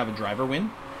 but not have a driver win.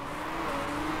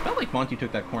 Felt like Monty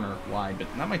took that corner wide, but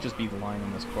that might just be the line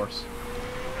on this course.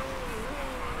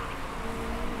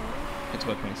 It's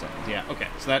about 20 seconds. Yeah, okay.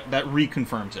 So that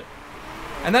reconfirms it.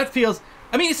 And that feels...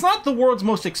 I mean, it's not the world's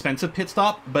most expensive pit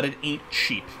stop, but it ain't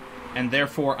cheap. And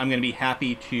therefore, I'm going to be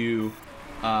happy to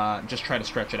just try to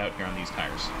stretch it out here on these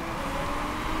tires.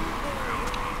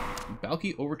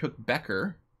 Balky overtook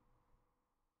Becker.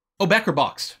 Oh, Becker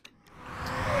boxed.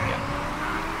 Yeah.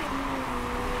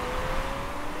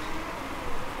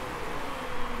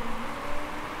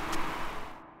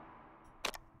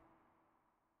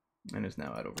 And is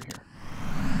now out over here.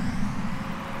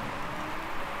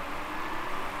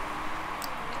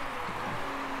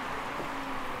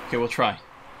 Okay, we'll try.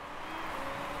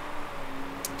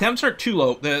 Temps are too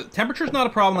low. The temperature's not a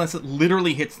problem unless it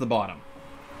literally hits the bottom.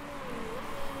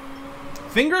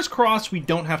 Fingers crossed we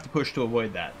don't have to push to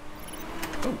avoid that.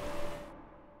 Oh.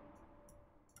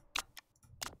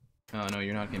 Oh, no,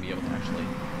 you're not going to be able to actually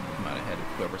come out ahead of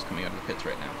whoever's coming out of the pits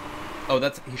right now. Oh,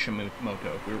 that's Hishamoto.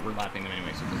 We're lapping them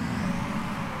anyway, so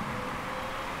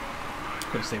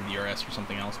could have saved the RS for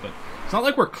something else, but it's not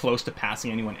like we're close to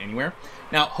passing anyone anywhere.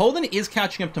 Now, Holden is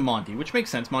catching up to Monty, which makes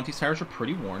sense. Monty's tires are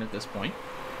pretty worn at this point.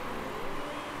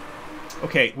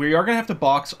 Okay, we are going to have to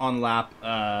box on lap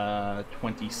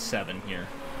 27 here.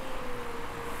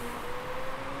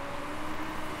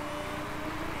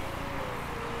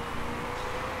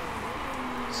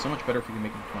 So much better if we can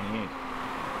make it to 28.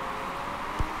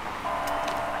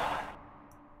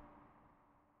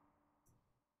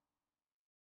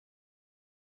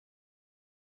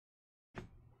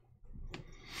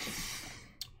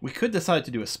 We could decide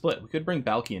to do a split. We could bring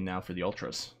Balky in now for the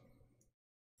Ultras.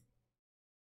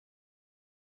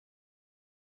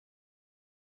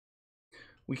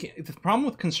 We can't, the problem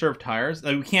with conserved tires,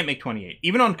 we can't make 28.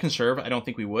 Even on conserve, I don't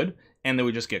think we would, and they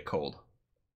would just get cold.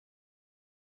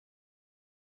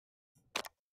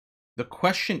 The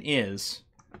question is,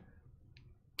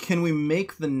 can we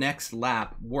make the next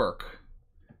lap work?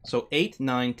 So 8,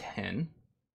 9, 10,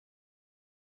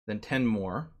 then 10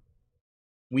 more.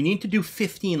 We need to do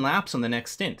 15 laps on the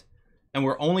next stint, and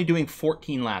we're only doing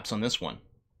 14 laps on this one.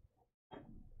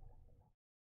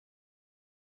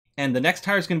 And the next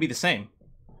tire is going to be the same,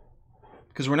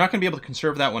 because we're not going to be able to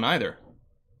conserve that one either.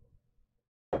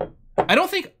 I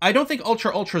don't think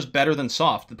Ultra is better than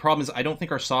soft. The problem is I don't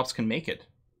think our softs can make it.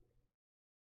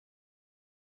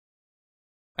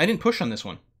 I didn't push on this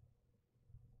one.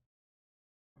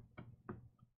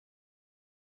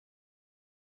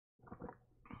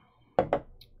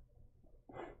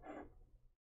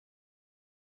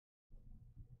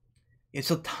 It's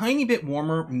a tiny bit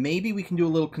warmer. Maybe we can do a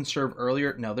little conserve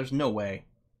earlier. No, there's no way.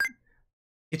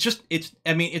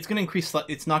 I mean, it's going to increase.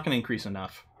 It's not going to increase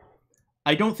enough.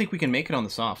 I don't think we can make it on the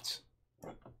softs.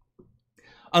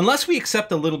 Unless we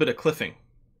accept a little bit of cliffing.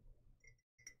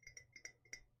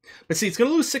 But see, it's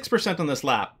going to lose 6% on this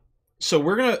lap. So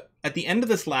we're going to, at the end of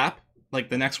this lap, like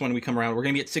the next one we come around, we're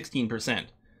going to be at 16%.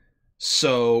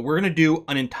 So we're going to do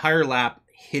an entire lap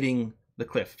hitting the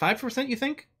cliff. 5%, you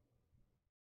think?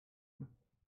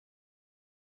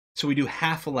 So we do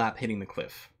half a lap hitting the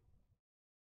cliff.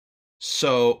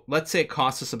 So let's say it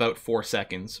costs us about 4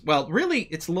 seconds. Well, really,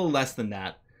 it's a little less than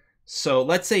that. So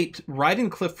let's say riding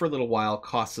the cliff for a little while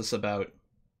costs us about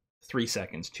 3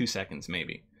 seconds, 2 seconds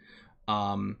maybe.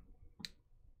 And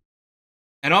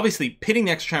obviously, pitting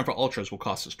the extra time for Ultras will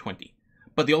cost us 20.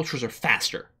 But the Ultras are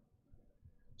faster.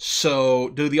 So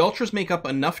do the Ultras make up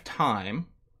enough time?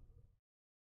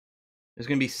 There's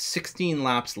going to be 16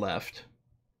 laps left.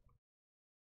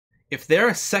 If they're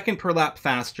a second per lap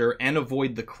faster and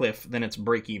avoid the cliff, then it's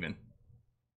break even.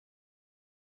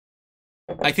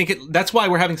 I think that's why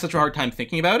we're having such a hard time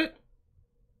thinking about it.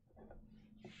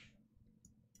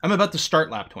 I'm about to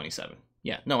start lap 27.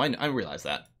 Yeah, no, I realize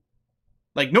that.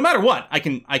 Like, no matter what, I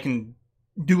can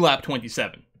do lap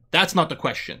 27. That's not the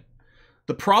question.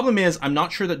 The problem is, I'm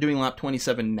not sure that doing lap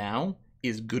 27 now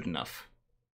is good enough.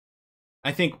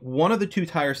 I think one of the 2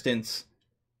 tire stints...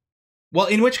 Well,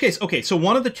 in which case, okay, so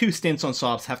one of the 2 stints on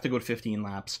softs have to go to 15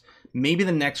 laps. Maybe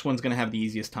the next one's going to have the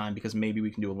easiest time because maybe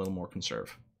we can do a little more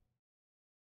conserve.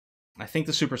 I think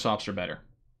the super softs are better.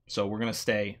 So we're going to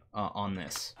stay on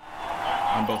this.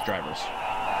 On both drivers.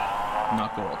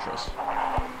 Not go ultras.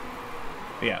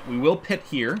 But yeah, we will pit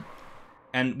here.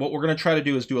 And what we're going to try to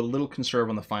do is do a little conserve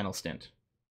on the final stint.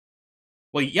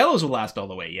 Well, yellows will last all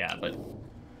the way, yeah, but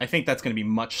I think that's going to be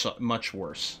much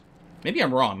worse. Maybe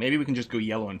I'm wrong. Maybe we can just go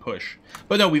yellow and push.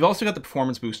 But no, we've also got the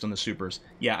performance boost on the supers.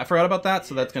 Yeah, I forgot about that,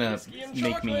 so that's going to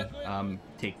make me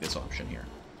take this option here.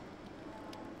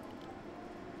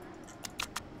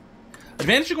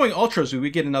 Advantage of going ultras, we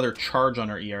get another charge on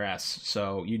our ERS,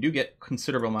 so you do get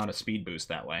considerable amount of speed boost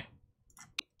that way.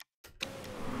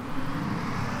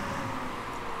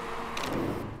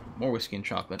 More whiskey and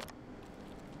chocolate.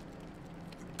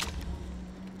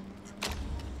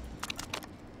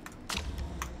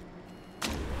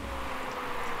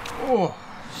 Oh,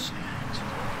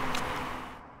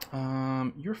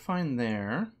 you're fine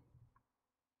there.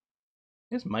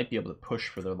 You guys might be able to push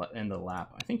for the end of the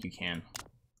lap. I think you can.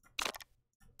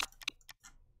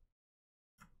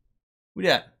 Who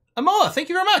dat? Amoa, thank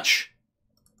you very much!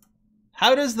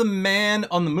 How does the man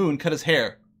on the moon cut his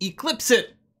hair? Eclipse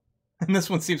it! And this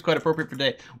one seems quite appropriate for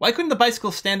today. Why couldn't the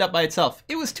bicycle stand up by itself?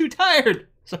 It was too tired!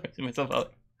 Sorry, I see myself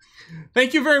out.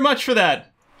 Thank you very much for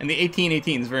that! And the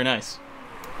 1818 is very nice.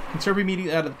 Conserve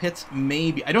immediately out of the pits?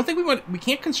 Maybe. I don't think we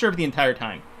can't conserve the entire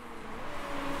time.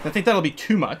 I think that'll be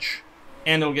too much,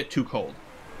 and it'll get too cold.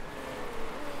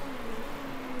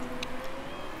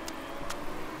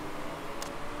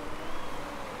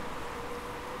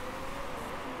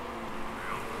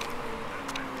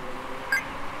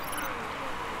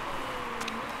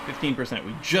 %.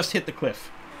 We just hit the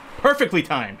cliff. Perfectly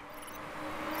timed.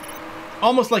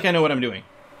 Almost like I know what I'm doing.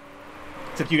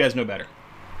 Except you guys know better.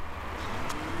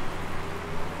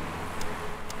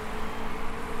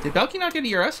 Did Balky not get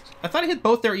ERS? I thought I hit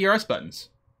both their ERS buttons.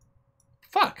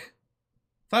 Fuck.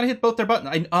 Thought I hit both their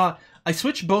buttons. I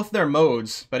switched both their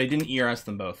modes, but I didn't ERS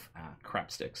them both. Ah,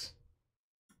 crap sticks.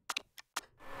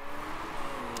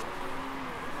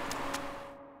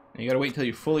 And you gotta wait till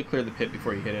you fully clear the pit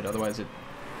before you hit it, otherwise it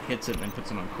hits it and then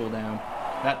puts it on cooldown.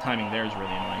 That timing there is really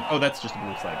annoying. Oh, that's just a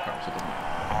blue flag car, so it doesn't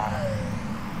matter.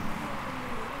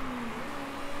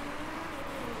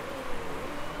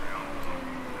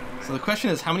 So the question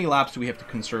is, how many laps do we have to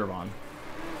conserve on?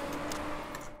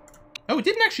 Oh, it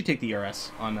didn't actually take the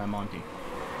ERS on Monty.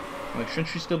 Like, shouldn't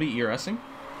she still be ERSing?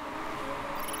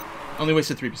 Only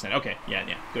wasted 3%. Okay, yeah.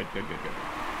 Good.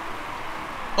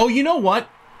 Oh, you know what?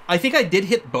 I think I did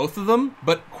hit both of them,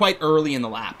 but quite early in the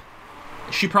lap.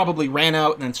 She probably ran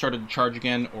out and then started to charge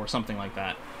again, or something like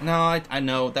that. No, I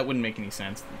know, that wouldn't make any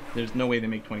sense. There's no way they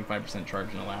make 25%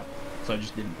 charge in a lap, so I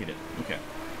just didn't hit it. Okay.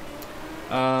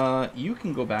 You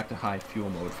can go back to high fuel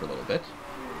mode for a little bit.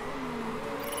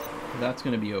 That's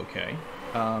gonna be okay.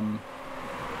 What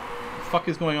the fuck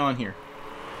is going on here?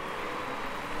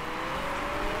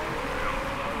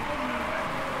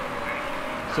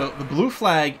 So, the blue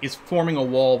flag is forming a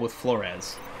wall with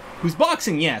Flores. Who's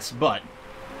boxing, yes, but...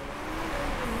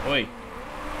 Oi.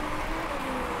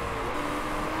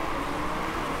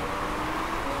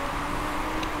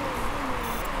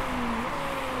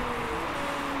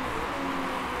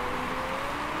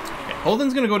 Okay,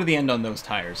 Holden's gonna go to the end on those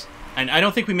tires. And I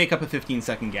don't think we make up a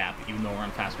 15-second gap, even though we're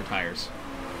on faster tires.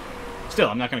 Still,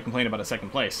 I'm not gonna complain about a second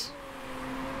place.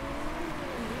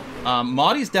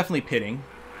 Maudie's definitely pitting.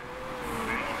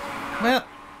 Well,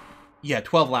 yeah,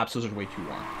 12 laps, those are way too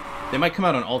long. They might come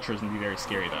out on ultras and be very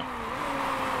scary, though.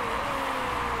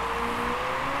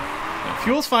 Now,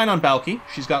 fuel's fine on Balky.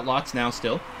 She's got lots now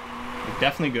still. They're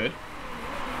definitely good.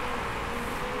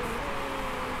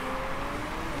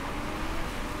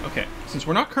 Okay, since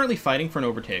we're not currently fighting for an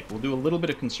overtake, we'll do a little bit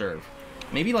of conserve.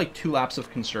 Maybe like 2 laps of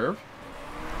conserve.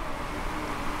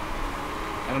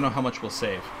 I don't know how much we'll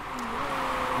save.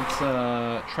 Let's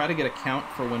try to get a count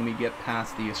for when we get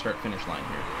past the start-finish line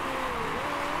here.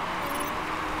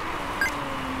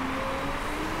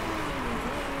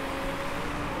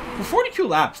 For 42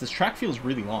 laps, this track feels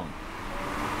really long.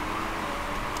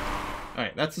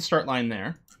 Alright, that's the start line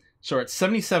there. So we're at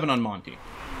 77 on Monty.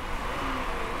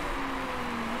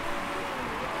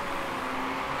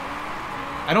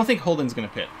 I don't think Holden's going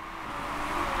to pit.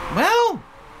 Well...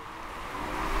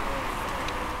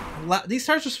 These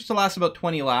tires are supposed to last about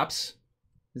 20 laps.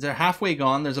 They're halfway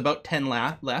gone. There's about 10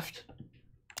 left.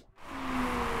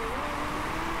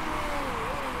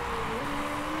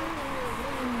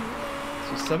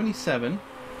 So 77%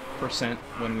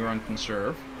 when we were on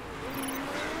conserve.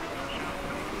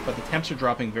 But the temps are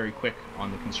dropping very quick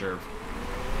on the conserve.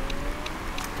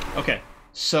 Okay,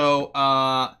 so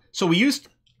so we used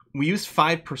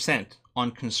 5%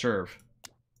 on conserve.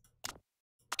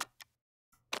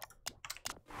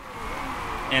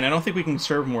 And I don't think we can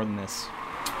conserve more than this.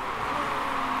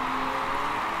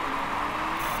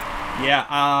 Yeah,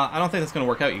 I don't think that's going to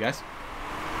work out, you guys.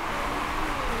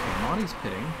 Okay, Monty's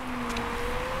pitting.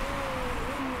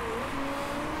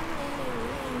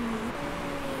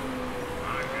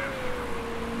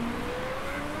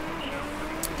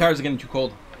 Tires are getting too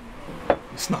cold.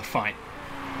 It's not fine.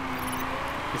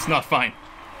 It's not fine.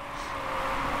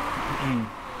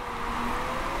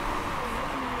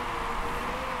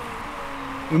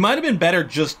 We might have been better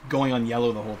just going on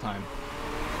yellow the whole time.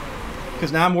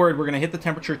 Because now I'm worried we're going to hit the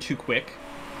temperature too quick.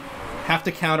 Have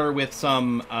to counter with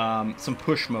some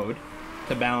push mode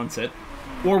to balance it.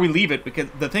 Or we leave it, because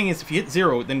the thing is, if you hit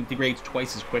 0, then it degrades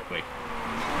twice as quickly.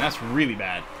 And that's really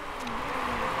bad.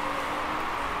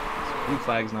 This blue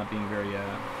flag's not being very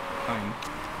kind.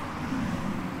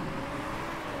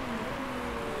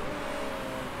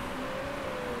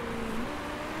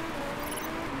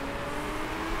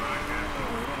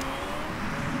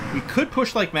 We could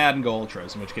push like mad and go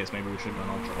ultras, in which case maybe we should have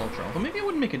gone ultra. Although maybe it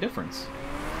wouldn't make a difference.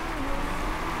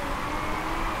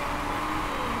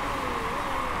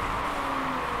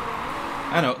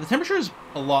 I don't know. The temperature is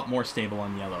a lot more stable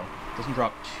on yellow. It doesn't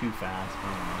drop too fast.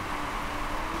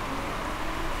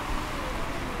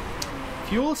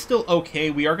 Fuel is still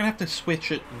okay. We are going to have to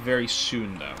switch it very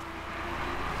soon, though.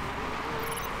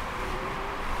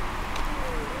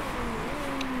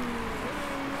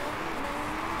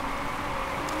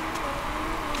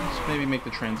 Maybe make the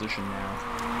transition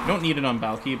now. You don't need it on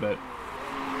bulky, but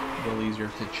a little easier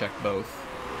to check both.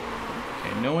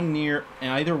 Okay, no one near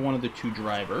either one of the two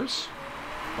drivers.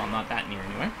 Well, not that near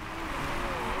anyway.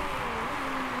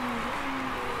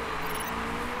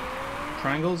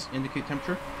 Triangles indicate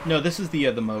temperature. No, this is the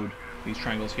mode. These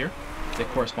triangles here, they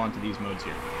correspond to these modes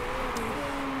here.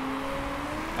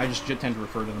 I just tend to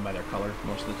refer to them by their color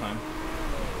most of the time.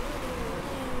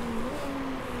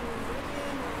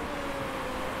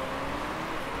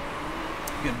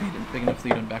 We got a big enough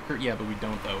lead on Becker? Yeah, but we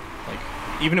don't, though. Like,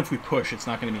 even if we push, it's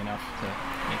not going to be enough to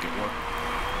make it work.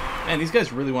 And these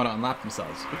guys really want to unlap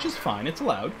themselves, which is fine. It's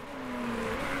allowed.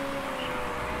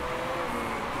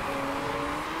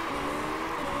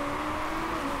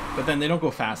 But then they don't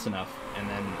go fast enough, and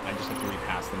then I just have to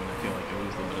repass them, and I feel like I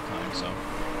lose a little bit of time, so...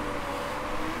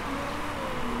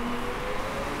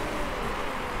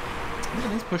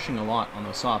 He's pushing a lot on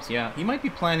those softs. Yeah, he might be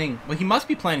planning... Well, he must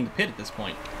be planning to pit at this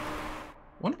point.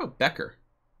 What about Becker?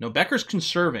 No, Becker's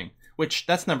conserving, which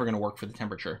that's never going to work for the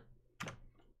temperature.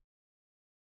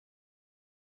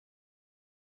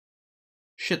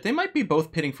 Shit, they might be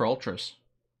both pitting for ultras.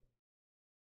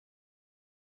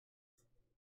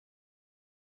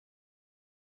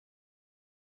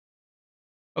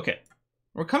 Okay,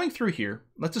 we're coming through here.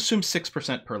 Let's assume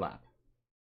 6% per lap.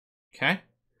 Okay,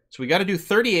 so we got to do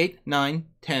 38, 9,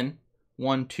 10,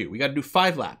 1, 2. We got to do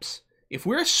 5 laps. If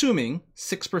we're assuming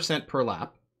 6% per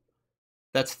lap,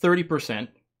 that's 30%.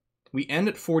 We end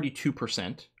at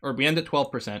 42%, or we end at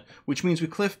 12%, which means we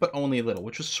cliff, but only a little,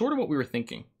 which was sort of what we were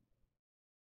thinking.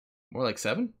 More like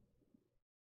 7?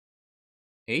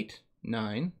 8,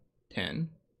 9, 10,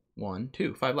 1,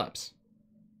 2. 5 laps.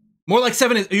 More like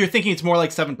 7 is... You're thinking it's more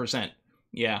like 7%.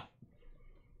 Yeah.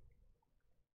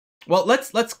 Well,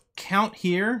 let's count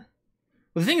here.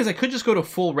 Well, the thing is, I could just go to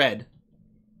full red.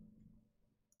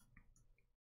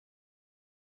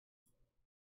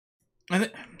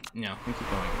 No, we keep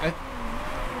going.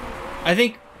 I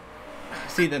think...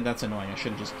 See, that's annoying. I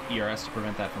should have just ERS to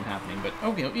prevent that from happening. But,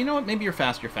 okay, you know what? Maybe you're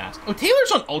fast, you're fast. Oh,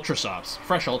 Taylor's on Ultra Softs.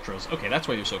 Fresh Ultras. Okay, that's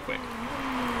why you're so quick.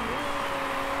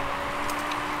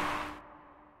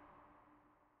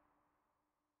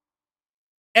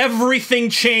 Everything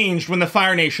changed when the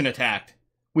Fire Nation attacked.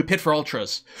 We pit for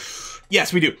Ultras.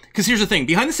 Yes, we do. Because here's the thing.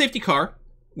 Behind the safety car,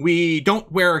 we don't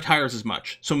wear our tires as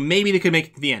much. So maybe they could make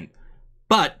it to the end.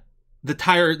 But... the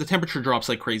temperature drops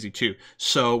like crazy too,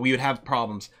 so we would have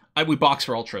problems. We box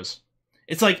for ultras.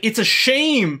 It's like, it's a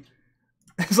shame.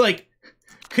 It's like,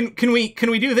 can we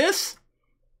do this?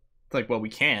 It's like, well, we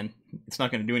can. It's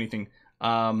not going to do anything.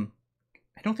 I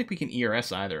don't think we can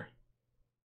ERS either.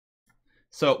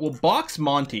 So we'll box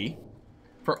Monty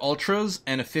for ultras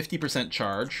and a 50%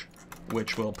 charge,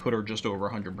 which will put her just over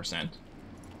 100%.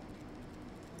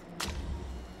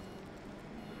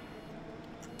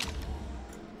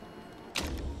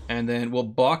 And then we'll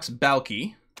box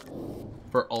Balky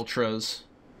for ultras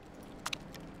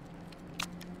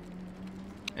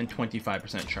and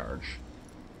 25% charge.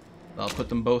 I'll put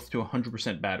them both to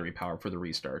 100% battery power for the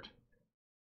restart.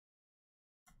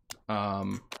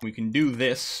 We can do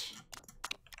this.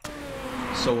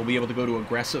 So we'll be able to go to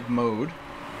aggressive mode.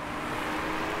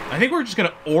 I think we're just going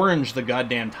to orange the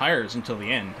goddamn tires until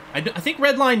the end. I think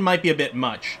red line might be a bit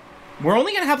much. We're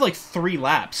only going to have like 3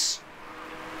 laps.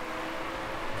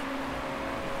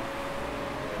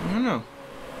 I don't know.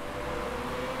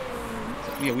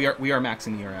 So, yeah, we are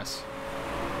maxing the ERS.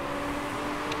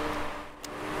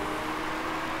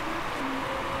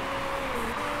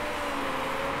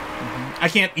 I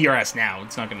can't ERS now.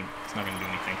 It's not gonna do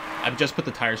anything. I've just put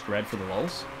the tires to red for the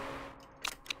lulls.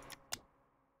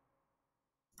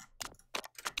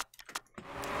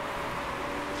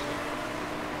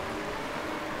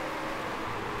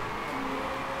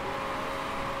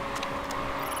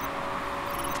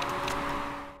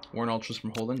 Warren Ultras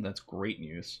from Holden. That's great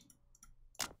news.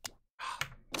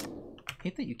 I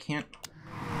hate that you can't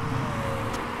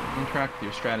interact with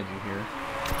your strategy here.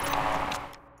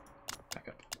 Back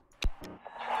up.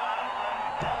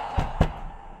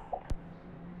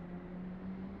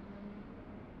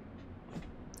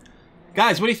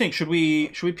 Guys, what do you think? Should we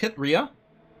pit Rhea?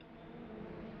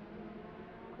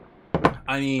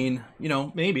 I mean, you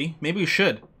know, maybe we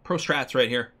should. Pro strats right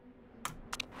here.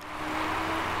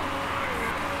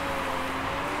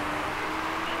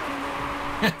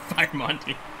 Fire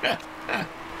Monty.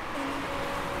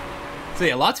 So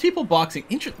yeah, lots of people boxing.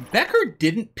 Becker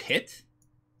didn't pit,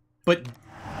 but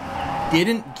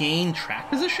didn't gain track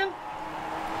position?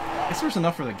 I guess there was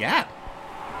enough for the gap.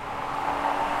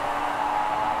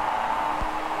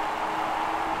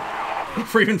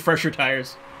 For even fresher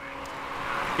tires.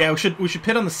 Yeah, we should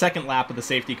pit on the second lap of the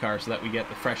safety car so that we get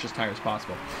the freshest tires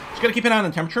possible. Just gotta keep an eye on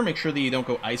the temperature, make sure that you don't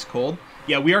go ice cold.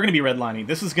 Yeah, we are gonna be redlining.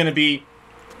 This is gonna be...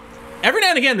 Every now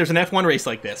and again, there's an F1 race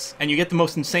like this, and you get the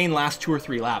most insane last 2 or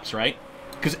 3 laps, right?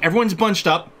 Because everyone's bunched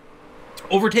up,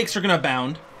 overtakes are going to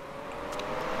abound,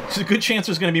 there's a good chance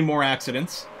there's going to be more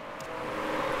accidents.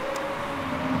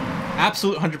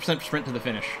 Absolute 100% sprint to the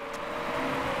finish.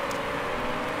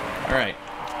 Alright.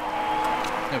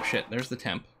 Oh shit, there's the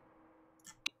temp.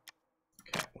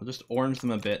 Okay, we'll just orange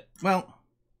them a bit. Well,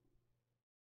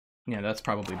 yeah, that's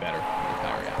probably better.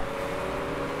 Power, yeah.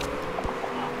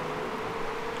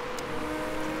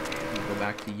 Go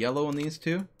back to yellow on these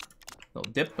two. They'll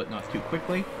dip, but not too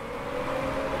quickly.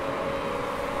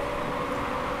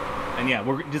 And yeah,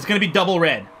 it's going to be double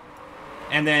red.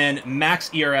 And then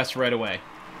max ERS right away.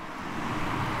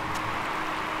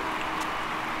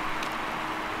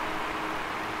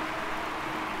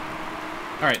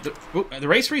 Alright, the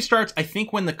race restarts, I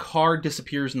think, when the car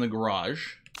disappears in the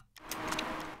garage.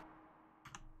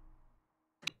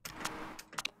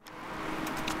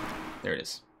 There it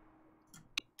is.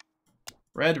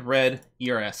 Red, red,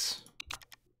 ERS.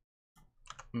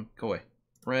 Go away.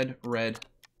 Red, red,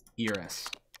 ERS.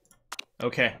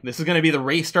 Okay, this is going to be the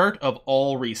restart of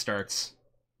all restarts.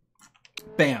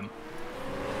 Bam.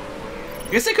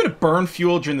 I guess I could have burned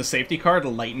fuel during the safety car to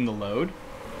lighten the load.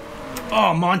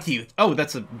 Oh, Monty. Oh,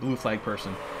 that's a blue flag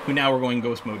person who now we're going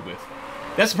ghost mode with.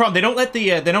 That's the problem. They don't let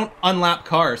the they don't unlap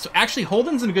cars. So actually,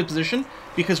 Holden's in a good position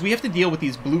because we have to deal with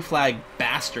these blue flag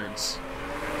bastards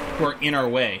who are in our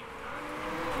way.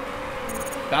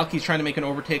 Valky's trying to make an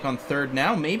overtake on third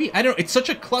now, maybe? I don't know. It's such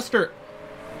a cluster.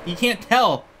 You can't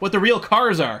tell what the real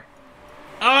cars are.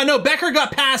 Oh, no. Becker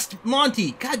got past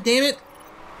Monty. God damn it.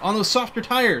 On those softer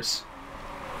tires.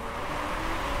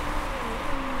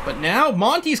 But now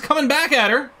Monty's coming back at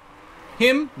her.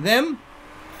 Him, them.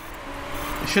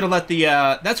 They should have let the...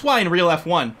 that's why in real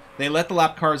F1, they let the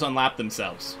lap cars unlap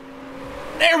themselves.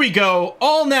 There we go.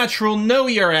 All natural, no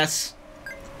ERS.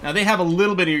 Now they have a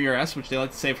little bit of ERS, which they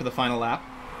like to save for the final lap.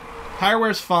 Tire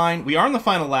wear's fine. We are on the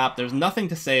final lap. There's nothing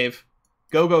to save.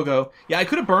 Go, go, go. Yeah, I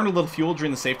could have burned a little fuel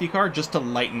during the safety car just to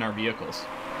lighten our vehicles.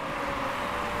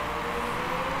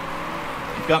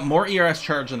 We've got more ERS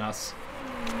charge than us.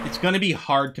 It's going to be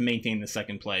hard to maintain the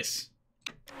second place.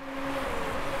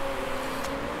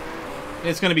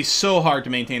 It's going to be so hard to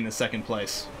maintain the second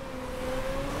place.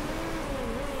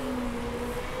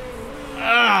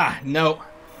 Ah, no.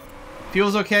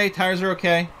 Fuel's okay. Tires are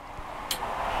okay.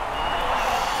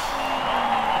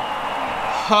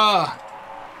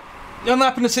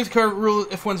 Unlapping the safety car rule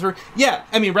if one's... Yeah,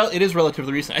 I mean, it is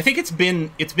relatively recent. I think it's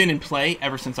been in play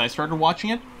ever since I started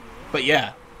watching it. But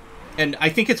yeah. And I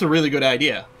think it's a really good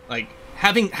idea. Like,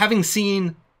 having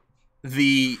seen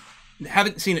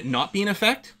it not be in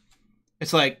effect,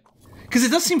 it's like... Because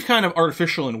it does seem kind of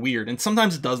artificial and weird, and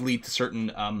sometimes it does lead to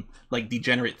certain, like,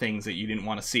 degenerate things that you didn't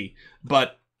want to see.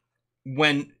 But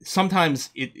when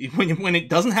it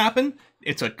doesn't happen,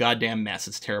 It's a goddamn mess.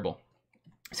 It's terrible.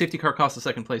 Safety car cost the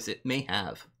second place. It may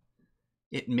have.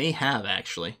 It may have,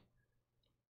 actually.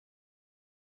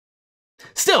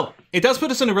 Still, it does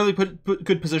put us in a really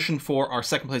good position for our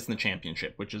second place in the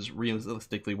championship, which is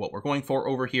realistically what we're going for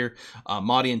over here.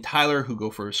 Maudie and Tyler, who go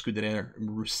for Scuderia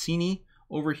Rossini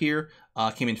over here,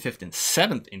 came in 5th and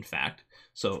 7th, in fact.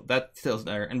 So that tells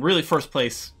there. And really, first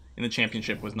place in the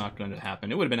championship was not going to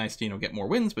happen. It would have been nice to, get more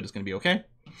wins, but it's going to be okay.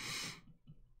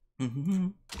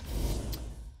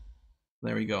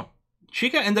 There we go.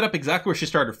 Chica ended up exactly where she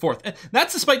started, 4th.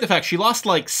 That's despite the fact she lost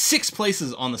like 6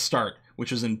 places on the start,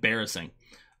 which was embarrassing.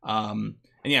 And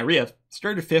yeah, Rhea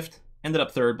started 5th, ended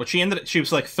up 3rd, but she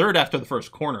was like 3rd after the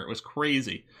first corner. It was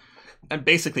crazy. And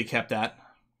basically kept that.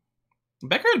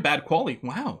 Becker had bad quality.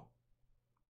 Wow.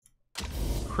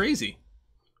 Crazy.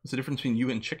 What's the difference between you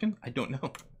and chicken? I don't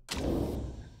know. Do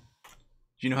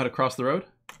you know how to cross the road?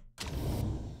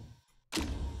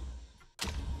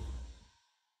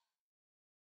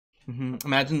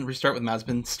 Imagine restart with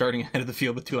Mazepin starting ahead of the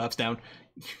field with 2 laps down.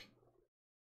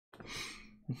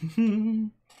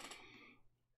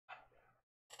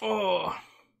 Oh.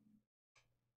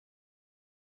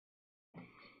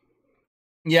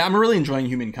 Yeah, I'm really enjoying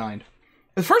Humankind.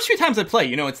 The first few times I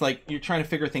play, it's like you're trying to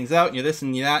figure things out, and you're this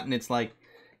and you're that, and it's like,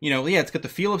 yeah, it's got the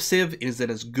feel of Civ. Is it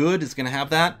as good? Is it going to have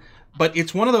that? But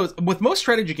it's one of those, with most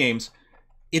strategy games,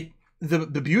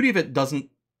 the beauty of it doesn't,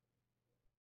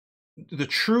 the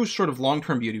true sort of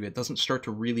long-term beauty of it doesn't start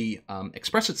to really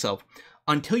express itself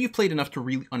until you've played enough to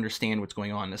really understand what's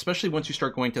going on, especially once you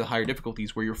start going to the higher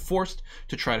difficulties where you're forced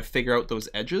to try to figure out those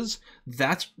edges.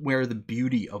 That's where the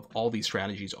beauty of all these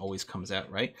strategies always comes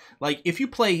out, right? Like if you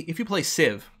play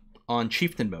Civ on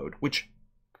Chieftain mode, which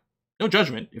no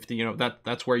judgment, if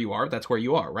that's where you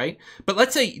are, right? But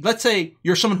let's say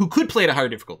you're someone who could play at a higher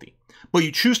difficulty, but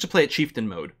you choose to play at Chieftain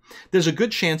mode. There's a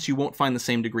good chance you won't find the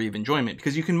same degree of enjoyment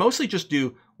because you can mostly just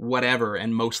do whatever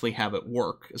and mostly have it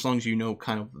work as long as you know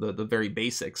kind of the very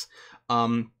basics.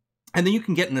 And then you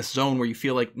can get in this zone where you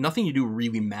feel like nothing you do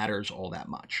really matters all that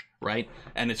much, right?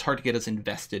 And it's hard to get us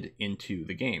invested into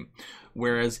the game.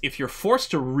 Whereas if you're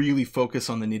forced to really focus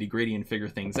on the nitty-gritty and figure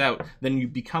things out, then you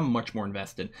become much more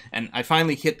invested. And I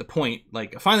finally hit the point,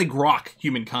 like I finally grok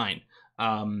Humankind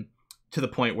to the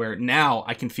point where now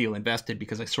I can feel invested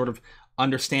because I sort of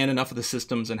understand enough of the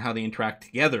systems and how they interact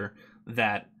together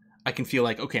that I can feel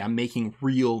like, okay, I'm making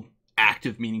real,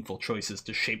 active, meaningful choices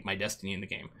to shape my destiny in the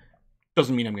game.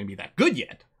 Doesn't mean I'm going to be that good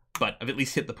yet, but I've at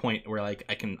least hit the point where like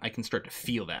I can start to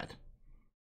feel that.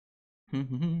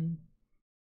 The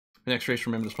next race,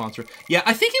 remember the sponsor. Yeah,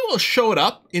 I think it will show it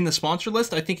up in the sponsor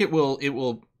list. I think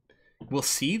we'll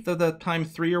see the time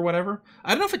 3 or whatever. I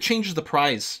don't know if it changes the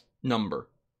prize number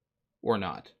or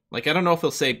not. Like I don't know if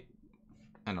it'll say,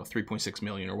 I don't know, 3.6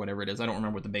 million or whatever it is. I don't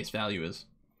remember what the base value is.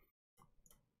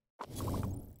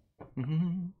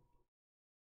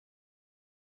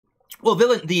 Well,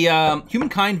 the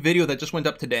Humankind video that just went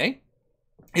up today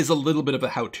is a little bit of a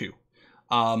how-to.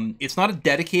 It's not a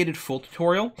dedicated full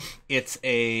tutorial. It's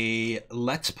a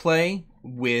let's play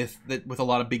with a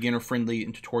lot of beginner-friendly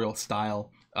and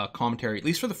tutorial-style commentary, at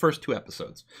least for the first 2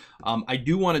 episodes. I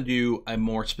do want to do a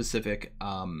more specific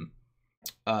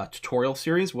tutorial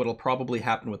series. What'll probably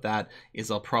happen with that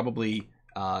is I'll probably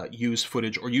use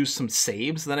footage or use some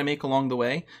saves that I make along the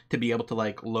way to be able to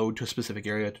like load to a specific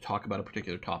area to talk about a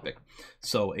particular topic.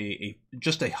 So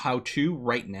just a how-to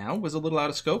right now was a little out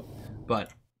of scope,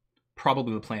 but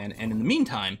probably the plan. And in the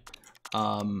meantime,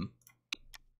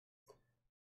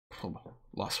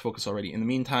 lost focus already. In the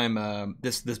meantime,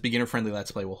 this beginner-friendly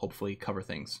Let's Play will hopefully cover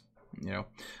things.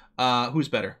 Who's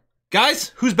better? Guys,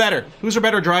 who's better? Who's our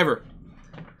better driver?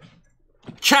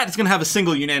 Chat is going to have a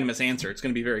single unanimous answer. It's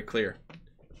going to be very clear.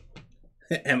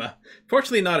 Emma.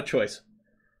 Fortunately, not a choice.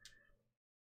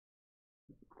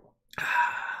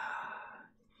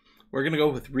 We're going to go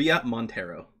with Ria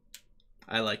Montero.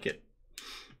 I like it.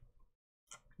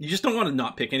 You just don't want to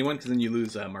not pick anyone because then you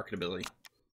lose marketability.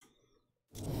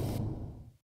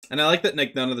 And I like that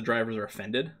like, none of the drivers are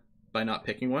offended by not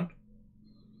picking one.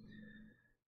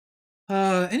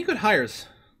 Any good hires?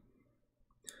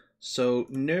 So,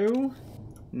 no.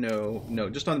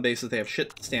 Just on the basis they have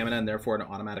shit stamina and therefore an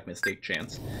automatic mistake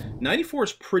chance. 94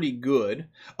 is pretty good.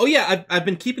 Oh yeah, I've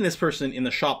been keeping this person in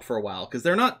the shop for a while because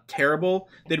they're not terrible.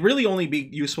 They'd really only be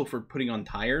useful for putting on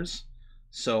tires.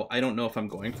 So I don't know if I'm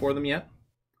going for them yet.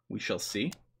 We shall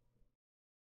see.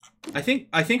 I think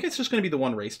it's just going to be the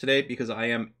one race today because I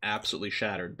am absolutely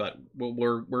shattered. But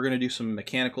we're going to do some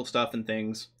mechanical stuff and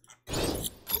things.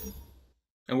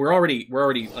 And we're already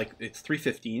like it's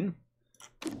 3:15.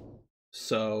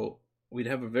 So we'd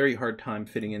have a very hard time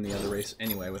fitting in the other race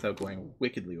anyway without going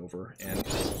wickedly over. And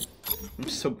I'm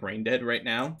so brain dead right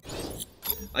now.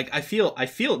 Like, I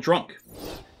feel drunk.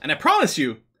 And I promise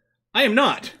you, I am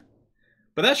not.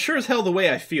 But that's sure as hell the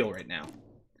way I feel right now.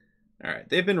 Alright,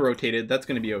 they've been rotated. That's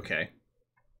going to be okay.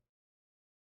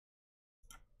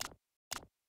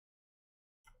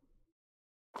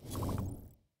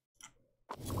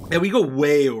 Yeah, we go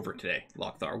way over today,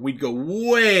 Lochthar. We'd go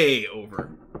way over.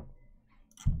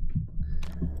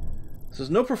 So there's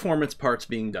no performance parts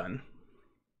being done.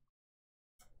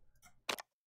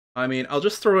 I mean, I'll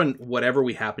just throw in whatever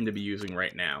we happen to be using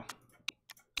right now.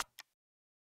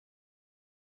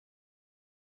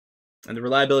 And the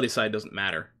reliability side doesn't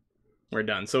matter. We're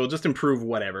done. So we'll just improve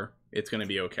whatever. It's going to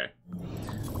be okay.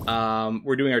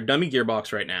 We're doing our dummy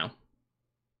gearbox right now.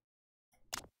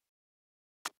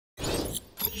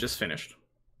 It's just finished.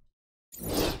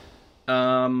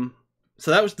 So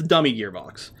that was the dummy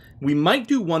gearbox. We might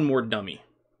do one more dummy.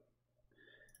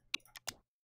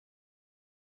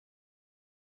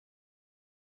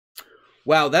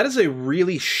 Wow, that is a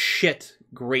really shit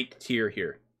great tier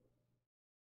here.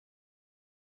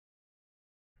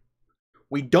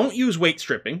 We don't use weight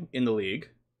stripping in the league.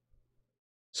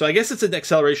 So I guess it's an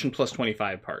acceleration plus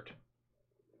 25 part.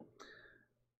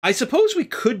 I suppose we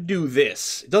could do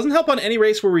this. It doesn't help on any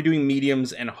race where we're doing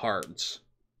mediums and hards.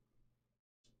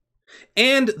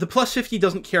 And the plus 50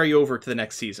 doesn't carry over to the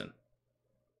next season.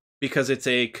 Because it's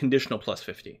a conditional plus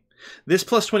 50. This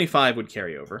plus 25 would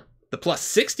carry over. The plus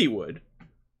 60 would.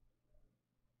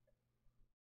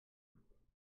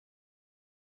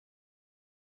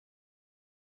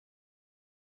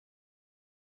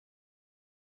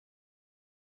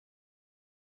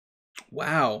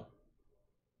 Wow.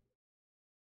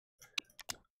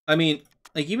 I mean,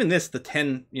 like, even this, the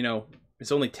 10, you know,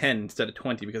 it's only 10 instead of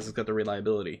 20 because it's got the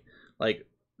reliability. Like,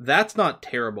 that's not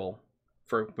terrible.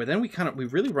 But then we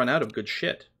really run out of good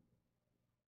shit.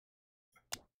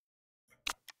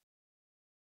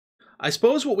 I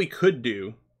suppose what we could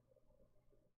do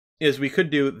is we could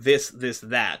do this,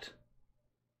 that.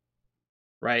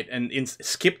 Right? And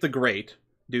skip the great.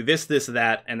 Do this,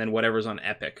 that, and then whatever's on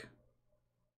epic.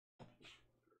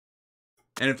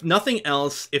 And if nothing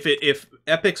else, if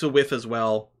epic's a whiff as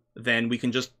well, then we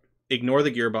can just ignore the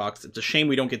gearbox. It's a shame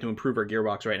we don't get to improve our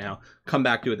gearbox right now. Come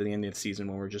back to it at the end of the season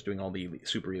when we're just doing all the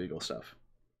super illegal stuff.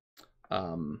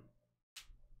 Yeah,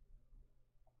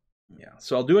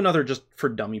 so I'll do another just for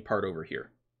dummy part over here.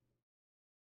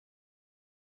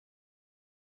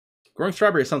 Growing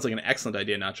strawberries sounds like an excellent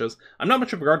idea, Nachos. I'm not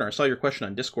much of a gardener. I saw your question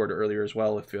on Discord earlier as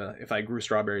well. If I grew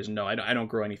strawberries, no, I don't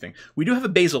grow anything. We do have a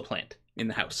basil plant in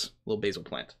the house, a little basil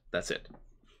plant. That's it.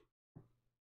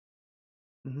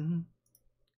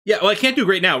 Yeah, well, I can't do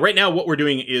great now. Right now, what we're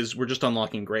doing is we're just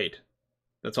unlocking great.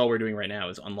 That's all we're doing right now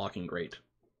is unlocking great.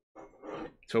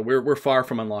 So we're far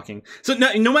from unlocking. So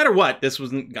no matter what, I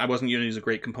wasn't going to use a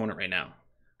great component right now.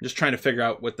 I'm just trying to figure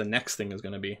out what the next thing is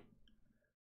going to be.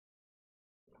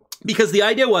 Because the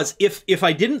idea was, if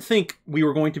I didn't think we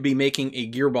were going to be making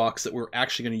a gearbox that we're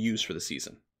actually going to use for the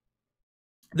season,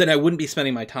 then I wouldn't be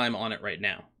spending my time on it right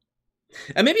now.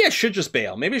 And maybe I should just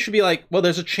bail. Maybe I should be like, well,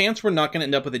 there's a chance we're not going to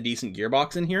end up with a decent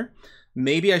gearbox in here.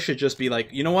 Maybe I should just be like,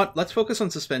 you know what? Let's focus on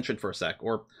suspension for a sec.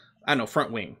 Or, I don't know,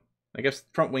 front wing. I guess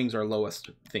front wing's our lowest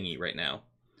thingy right now.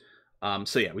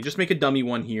 So yeah, we just make a dummy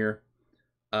one here.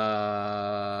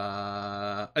 At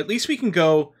least we can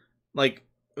go, like...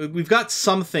 We've got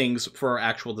some things for our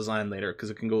actual design later, because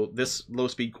it can go this low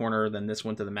speed corner, then this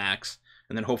one to the max,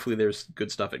 and then hopefully there's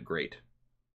good stuff at great.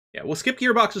 Yeah, we'll skip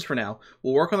gearboxes for now.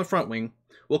 We'll work on the front wing.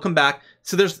 We'll come back.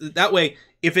 So there's that way,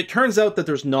 if it turns out that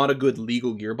there's not a good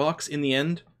legal gearbox in the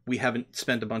end, we haven't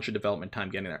spent a bunch of development time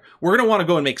getting there. We're going to want to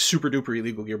go and make super duper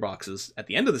illegal gearboxes at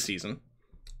the end of the season.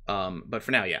 But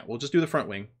for now, yeah, we'll just do the front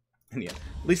wing in the end.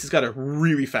 At least it's got a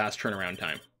really fast turnaround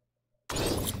time.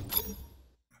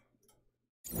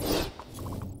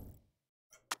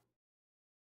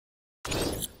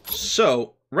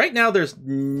 So, right now there's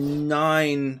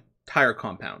 9 tire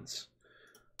compounds.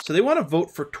 So they want to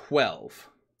vote for 12.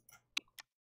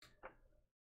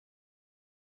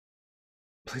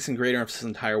 Placing greater emphasis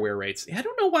on tire wear rates. Yeah, I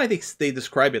don't know why they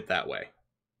describe it that way.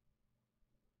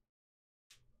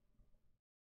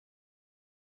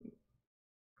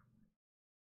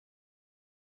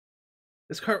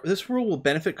 This rule will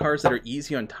benefit cars that are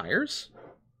easy on tires?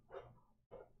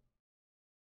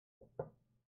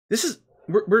 This is...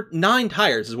 We're 9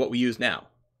 tires is what we use now.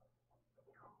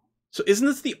 So isn't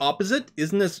this the opposite?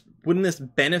 Wouldn't this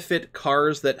benefit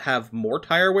cars that have more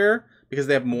tire wear because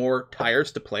they have more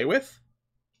tires to play with?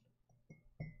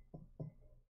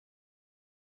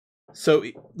 So,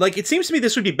 like, it seems to me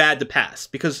this would be bad to pass,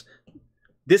 because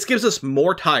this gives us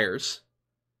more tires,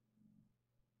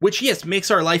 which, yes, makes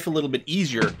our life a little bit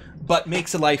easier, but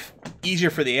makes the life easier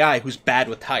for the AI who's bad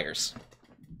with tires.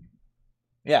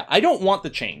 Yeah, I don't want the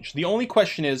change. The only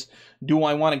question is, do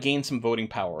I want to gain some voting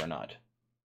power or not?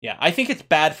 Yeah, I think it's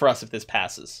bad for us if this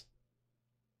passes.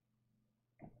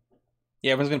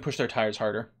 Yeah, everyone's going to push their tires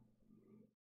harder.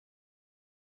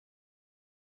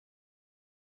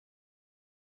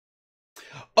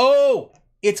 Oh,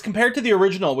 it's compared to the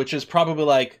original, which is probably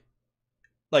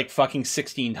like fucking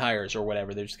 16 tires or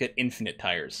whatever. They just get infinite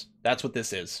tires. That's what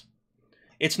this is.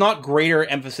 It's not greater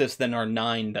emphasis than our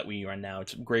 9 that we run now.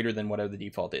 It's greater than whatever the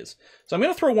default is. So I'm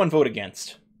going to throw 1 vote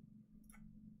against.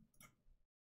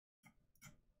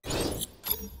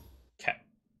 Okay.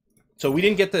 So we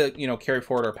didn't get to, carry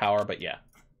forward our power, but yeah.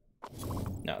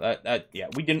 No, yeah,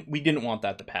 we didn't want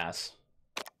that to pass.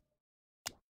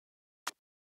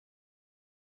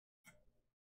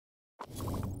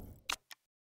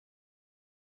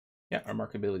 Yeah, our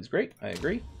marketability is great. I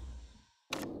agree.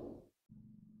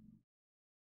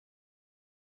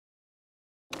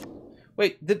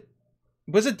 Wait,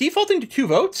 was it defaulting to 2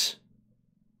 votes?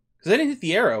 Because I didn't hit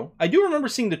the arrow. I do remember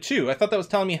seeing the 2. I thought that was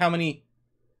telling me how many...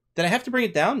 Did I have to bring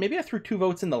it down? Maybe I threw 2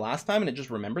 votes in the last time and it just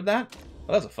remembered that? Well,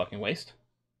 that was a fucking waste.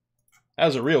 That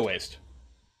was a real waste.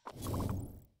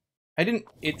 I didn't...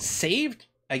 It saved,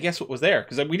 I guess, what was there.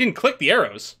 Because we didn't click the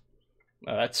arrows.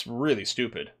 That's really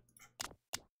stupid.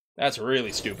 That's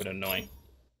really stupid and annoying.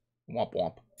 Womp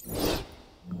womp.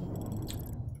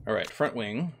 Alright, front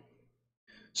wing.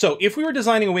 So, if we were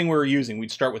designing a wing we were using, we'd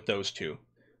start with those 2.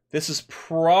 This is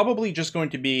probably just going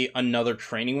to be another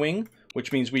training wing,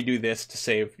 which means we do this to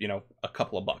save, a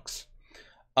couple of bucks.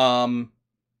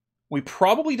 We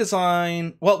probably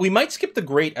design... Well, we might skip the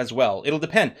Great as well. It'll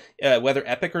depend whether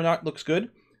Epic or not looks good.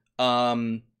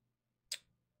 But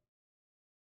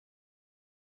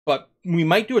we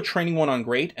might do a training one on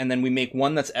Great, and then we make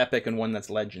one that's Epic and one that's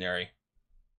Legendary.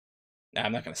 Nah,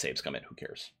 I'm not going to save scum it. Who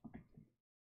cares?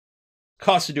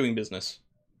 Cost of doing business.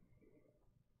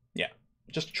 Yeah,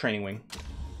 just a training wing.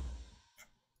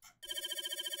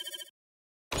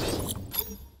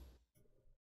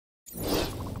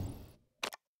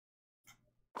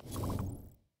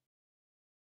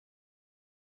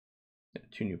 Yeah,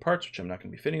 2 new parts, which I'm not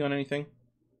going to be fitting on anything.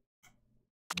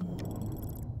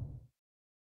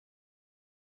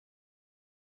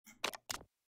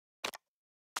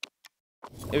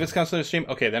 If it's constantly stream,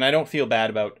 okay, then I don't feel bad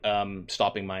about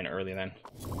stopping mine early then,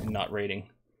 and not raiding,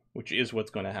 which is what's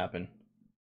going to happen.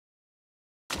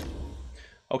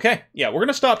 Okay, yeah, we're going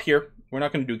to stop here. We're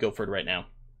not going to do Guildford right now,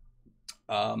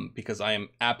 because I am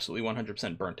absolutely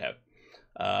 100% burnt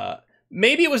out.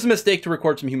 Maybe it was a mistake to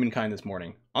record some Humankind this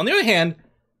morning. On the other hand,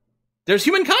 there's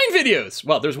Humankind videos.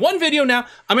 Well, there's 1 video now.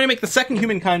 I'm going to make the second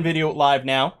Humankind video live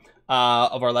now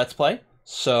of our Let's Play.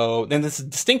 So then this is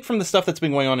distinct from the stuff that's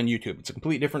been going on YouTube. It's a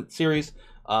completely different series.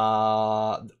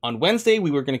 On Wednesday, we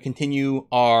were going to continue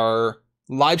our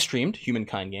live-streamed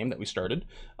Humankind game that we started,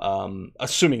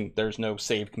 assuming there's no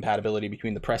saved compatibility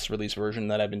between the press release version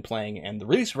that I've been playing and the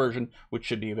release version, which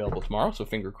should be available tomorrow, so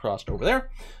finger crossed over there.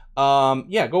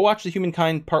 Yeah, go watch the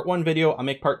Humankind Part 1 video. I'll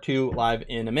make Part 2 live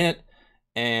in a minute.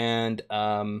 And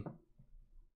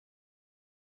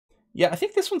yeah, I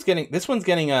think this one's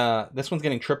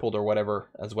getting tripled or whatever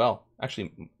as well.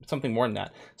 Actually, something more than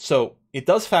that. So it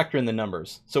does factor in the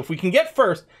numbers. So if we can get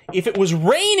first, if it was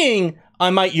raining, I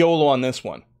might YOLO on this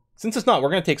one. Since it's not, we're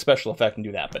gonna take special effect and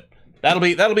do that, but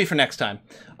that'll be for next time.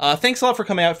 Thanks a lot for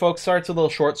coming out, folks. Sorry it's a little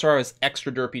short. Sorry I was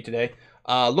extra derpy today.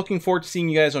 Looking forward to seeing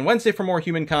you guys on Wednesday for more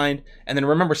Humankind. And then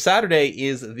remember, Saturday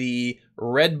is the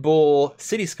Red Bull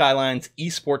City Skylines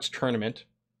Esports Tournament,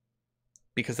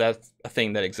 because that's a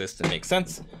thing that exists and makes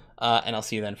sense. And I'll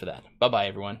see you then for that. Bye-bye,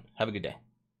 everyone. Have a good day.